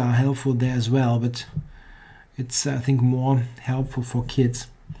techniques are helpful there as well, but it's, I think, more helpful for kids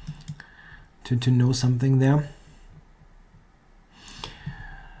to know something there.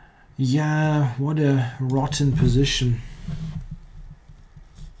 Yeah, what a rotten position.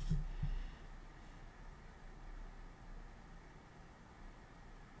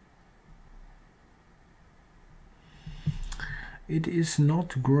 It is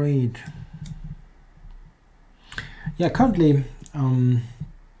not great. Yeah, currently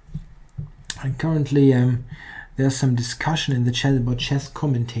there's some discussion in the chat about chess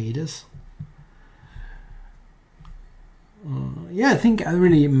commentators. Yeah, I think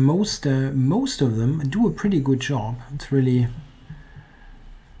really most of them do a pretty good job. It's really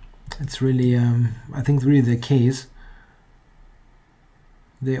I think really the case.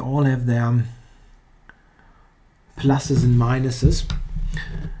 They all have their pluses and minuses.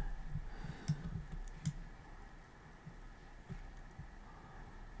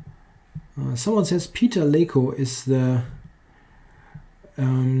 Someone says Peter Leko is the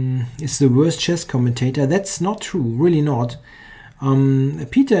worst chess commentator. That's not true, really not.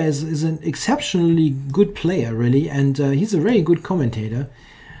 Peter is an exceptionally good player, really, and he's a very good commentator.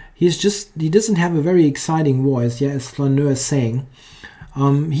 He doesn't have a very exciting voice, yeah, as Flaneur is saying.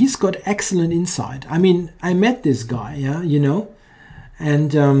 He's got excellent insight. I mean, I met this guy, yeah, you know,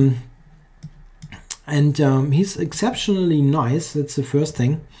 and he's exceptionally nice. That's the first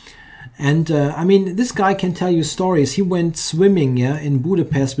thing. And I mean, this guy can tell you stories. He went swimming, yeah, in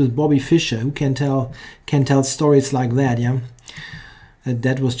Budapest with Bobby Fischer. Who can tell stories like that, yeah?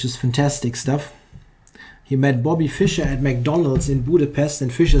 That was just fantastic stuff. He met Bobby Fischer at McDonald's in Budapest,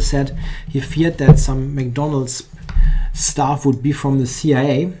 and Fischer said he feared that some McDonald's staff would be from the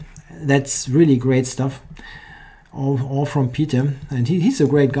CIA. That's really great stuff. All from Peter, and he's a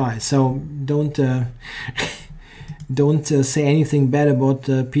great guy. So don't say anything bad about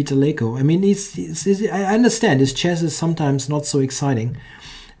Peter Leko. I mean, I understand his chess is sometimes not so exciting,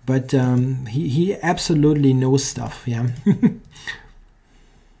 but he absolutely knows stuff. Yeah.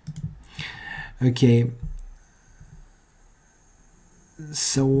 Okay.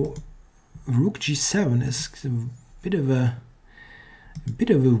 So Rook G7 is a bit of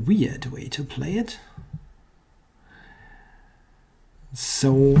a weird way to play it.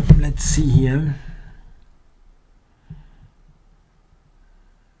 So let's see here.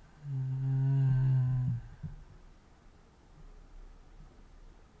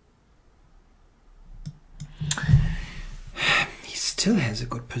 He still has a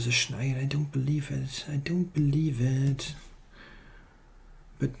good position. I don't believe it. I don't believe it.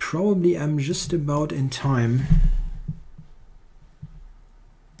 But probably I'm just about in time.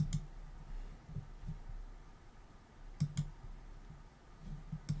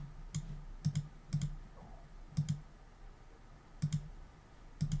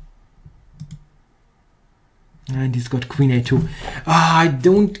 And he's got Queen A2. Ah,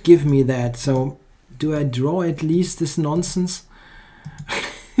 don't give me that. So do I draw at least this nonsense?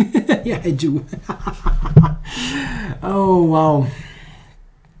 Yeah, I do. Oh, wow.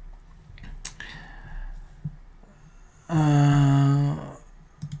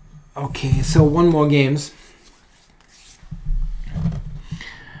 Okay, so one more games.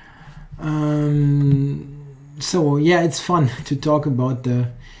 So yeah, it's fun to talk about the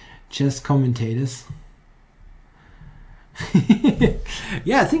chess commentators.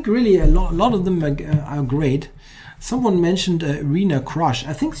 Yeah, I think really a lot of them are great. Someone mentioned Irina Krush.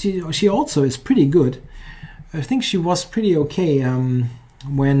 I think she also is pretty good. I think she was pretty okay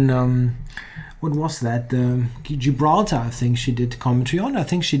when what was that? Gibraltar, I think she did commentary on. I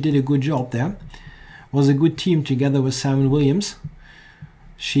think she did a good job there. Was a good team together with Simon Williams.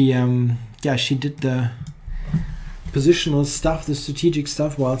 She yeah, she did the positional stuff, the strategic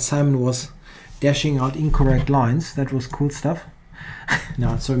stuff, while Simon was dashing out incorrect lines. That was cool stuff.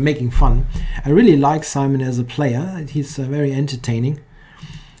 No, so making fun. I really like Simon as a player. He's very entertaining,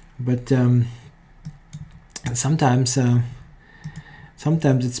 but sometimes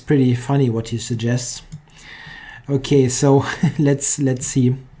Sometimes it's pretty funny what he suggests. Okay, so let's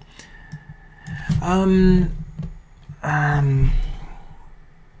see. I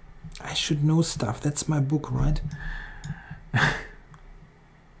should know stuff. That's my book, right? I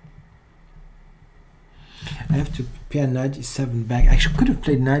have to prepare knight e7 back. I could have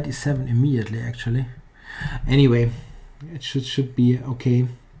played knight e7 immediately, actually. Anyway, it should be okay.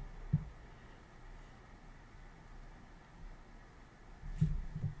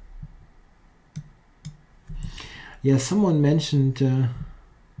 Yeah, someone mentioned Yasser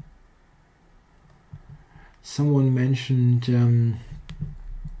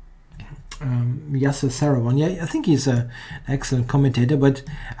Sarawan. Yeah, I think he's an excellent commentator, but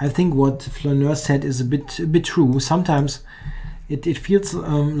I think what Flaneur said is a bit true. Sometimes it feels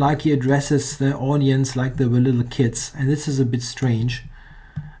like he addresses the audience like they were little kids, and this is a bit strange,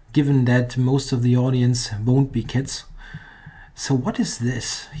 given that most of the audience won't be kids. So what is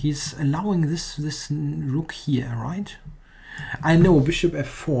this? He's allowing this rook here, right? I know bishop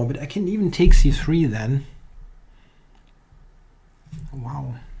f4, but I can even take c3 then.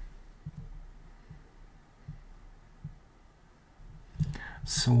 Wow.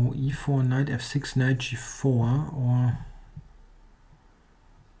 So e4, knight f6, knight g4,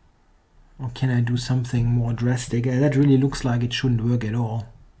 or can I do something more drastic? That really looks like it shouldn't work at all.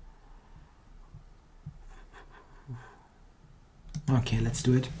 Okay, let's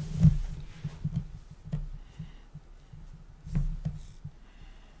do it.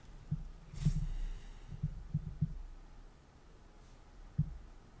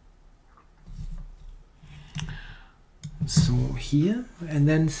 So here, and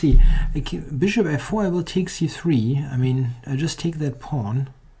then see, bishop f4, I will take c3. I mean, I just take that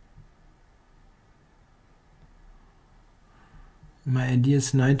pawn. My idea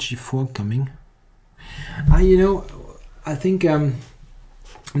is knight g4 coming. You know, I think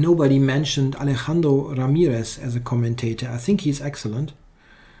nobody mentioned Alejandro Ramirez as a commentator. I think he's excellent.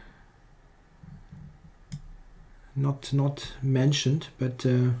 Not mentioned, but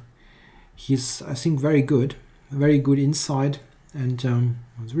he's, I think, very good. Very good insight, and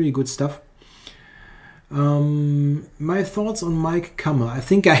it's really good stuff. My thoughts on Mike Kammer. I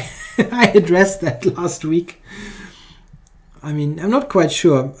think I addressed that last week. I mean, I'm not quite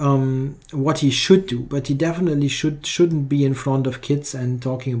sure what he should do, but he definitely shouldn't be in front of kids and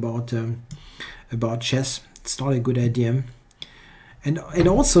talking about chess. It's not a good idea, and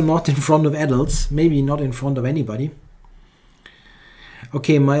also not in front of adults. Maybe not in front of anybody.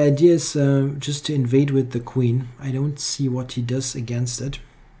 Okay, my idea is just to invade with the queen. I don't see what he does against it,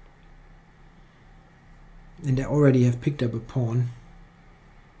 and I already have picked up a pawn.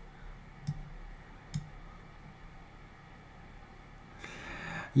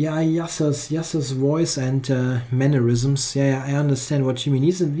 Yeah, Yasser's voice and mannerisms. Yeah, I understand what you mean.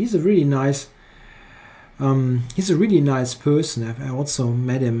 He's a really nice. He's a really nice person. I also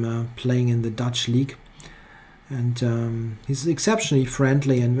met him playing in the Dutch league, and he's exceptionally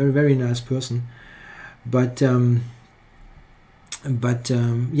friendly and very nice person. But yeah,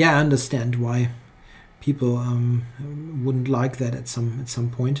 I understand why people wouldn't like that at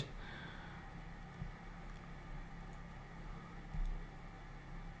some point.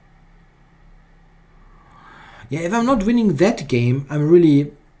 Yeah, if I'm not winning that game, I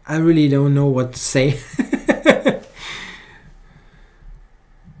really don't know what to say.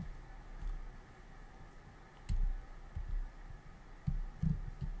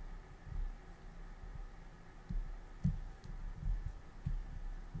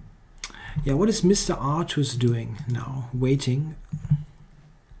 Yeah, what is Mr. Artus doing now? Waiting.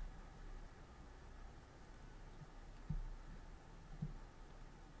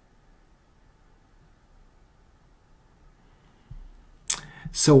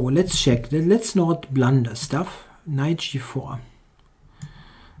 So let's check. Let's not blunder stuff. Knight g4.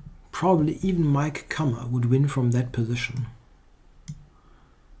 Probably even Mike Kammer would win from that position.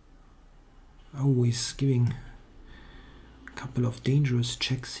 Oh, he's giving a couple of dangerous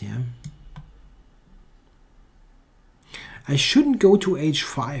checks here. I shouldn't go to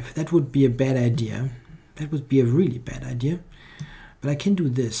h5. That would be a bad idea. That would be a really bad idea. But I can do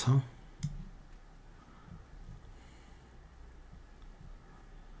this, huh?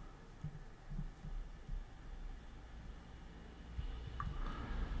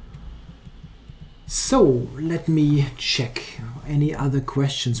 So let me check any other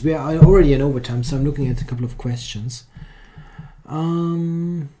questions. We are already in overtime, so I'm looking at a couple of questions.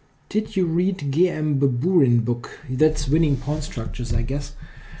 Did you read GM Baburin book? That's Winning Pawn Structures, I guess.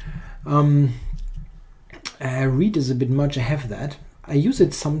 Read is a bit much. I have that. I use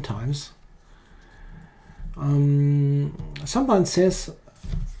it sometimes. Sometimes says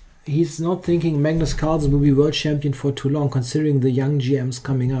he's not thinking Magnus Carlsen will be world champion for too long, considering the young GMs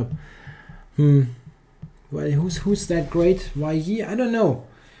coming up. Well, who's that great? Why he? I don't know.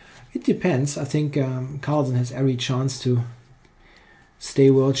 It depends. I think Carlsen has every chance to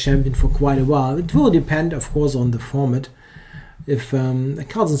stay world champion for quite a while. It will depend, of course, on the format. If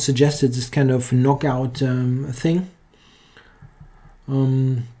Carlsen suggested this kind of knockout thing,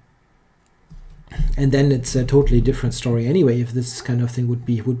 and then it's a totally different story anyway, if this kind of thing would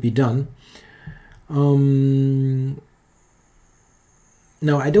be done.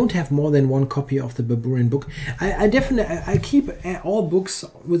 No, I don't have more than one copy of the Barbarian book. I definitely keep all books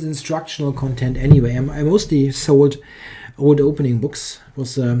with instructional content anyway. I mostly sold old opening books. It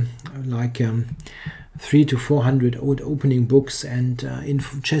was like 300 to 400 old opening books and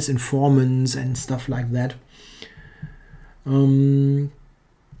chess informants and stuff like that.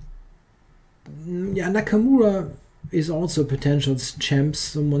 Yeah, Nakamura is also potential champ,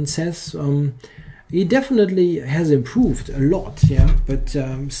 someone says. He definitely has improved a lot, yeah, but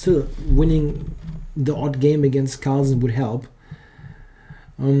still winning the odd game against Carlsen would help.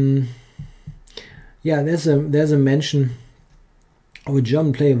 Yeah, there's a mention of a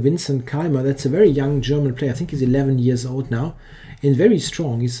German player, Vincent Keimer. That's a very young German player. I think he's 11 years old now, and very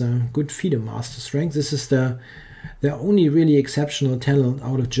strong. He's a good FIDE master strength. This is the only really exceptional talent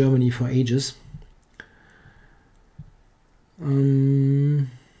out of Germany for ages.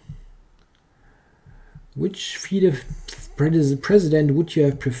 Which FIDE president would you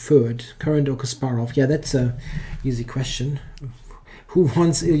have preferred, current or Kasparov? Yeah, that's a easy question. Who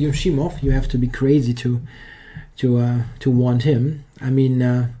wants Ilya Shimov? You have to be crazy to want him. I mean,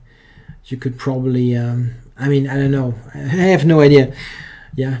 you could probably. I mean, I don't know. I have no idea.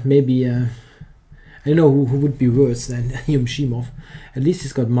 Yeah, maybe. I don't know who would be worse than Ilya Shimov. At least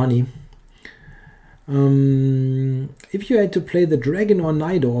he's got money. If you had to play the Dragon or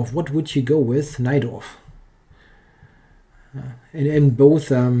Najdorf, what would you go with? Najdorf. In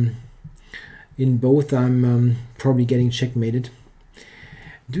both, I'm probably getting checkmated.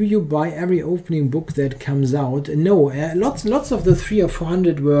 Do you buy every opening book that comes out? No, lots of the 300 or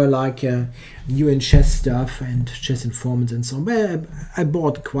 400 were like new in chess stuff and chess informants and so on. But I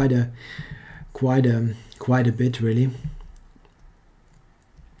bought quite a bit, really.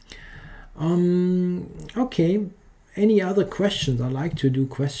 Okay. Any other questions? I like to do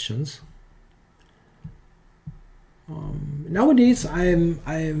questions. Nowadays,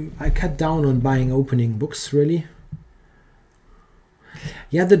 I cut down on buying opening books, really.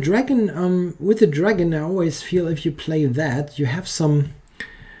 Yeah, the dragon. With the dragon, I always feel if you play that, you have some.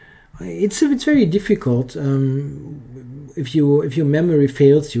 It's very difficult. If your memory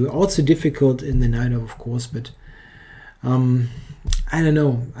fails you, also difficult in the night, of course. But I don't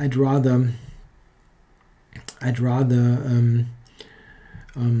know. I'd rather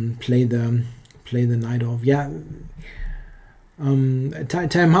play the night off. Yeah.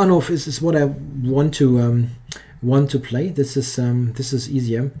 Taimanov is what I want to play. This is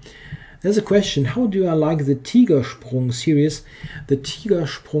easier. There's a question: how do I like the Tigersprung series? The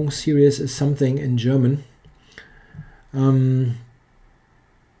Tigersprung series is something in German.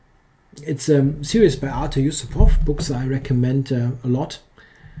 It's a series by Arthur Yusupov. Books I recommend a lot.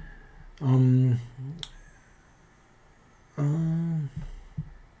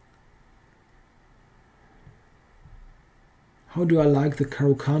 How do I like the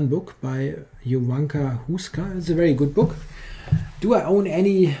Caro-Kann book by Jovanka Huska? It's a very good book. Do I own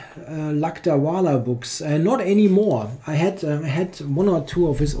any Lakdawala books? Not anymore. I had one or two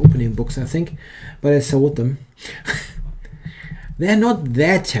of his opening books, I think, but I sold them. They're not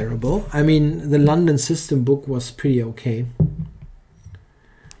that terrible. I mean, the London System book was pretty okay.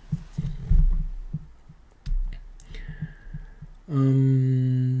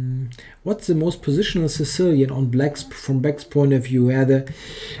 What's the most positional Sicilian on Black's from Black's point of view? Yeah, the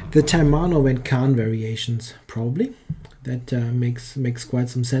Taimanov and Khan variations, probably. That makes quite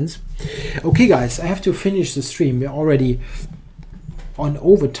some sense. Okay, guys, I have to finish the stream. We're already on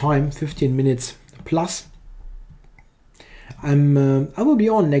overtime, 15 minutes plus. I will be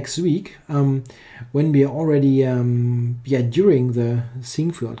on next week when we are already during the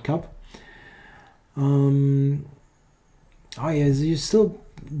Singfield Cup. Oh yeah, you still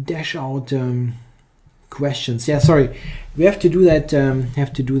dash out questions. Yeah, sorry, we have to do that.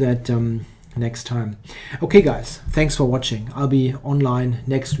 Next time. Okay, guys, thanks for watching. I'll be online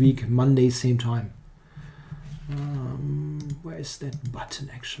next week, Monday, same time. Where is that button?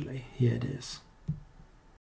 Actually, here it is.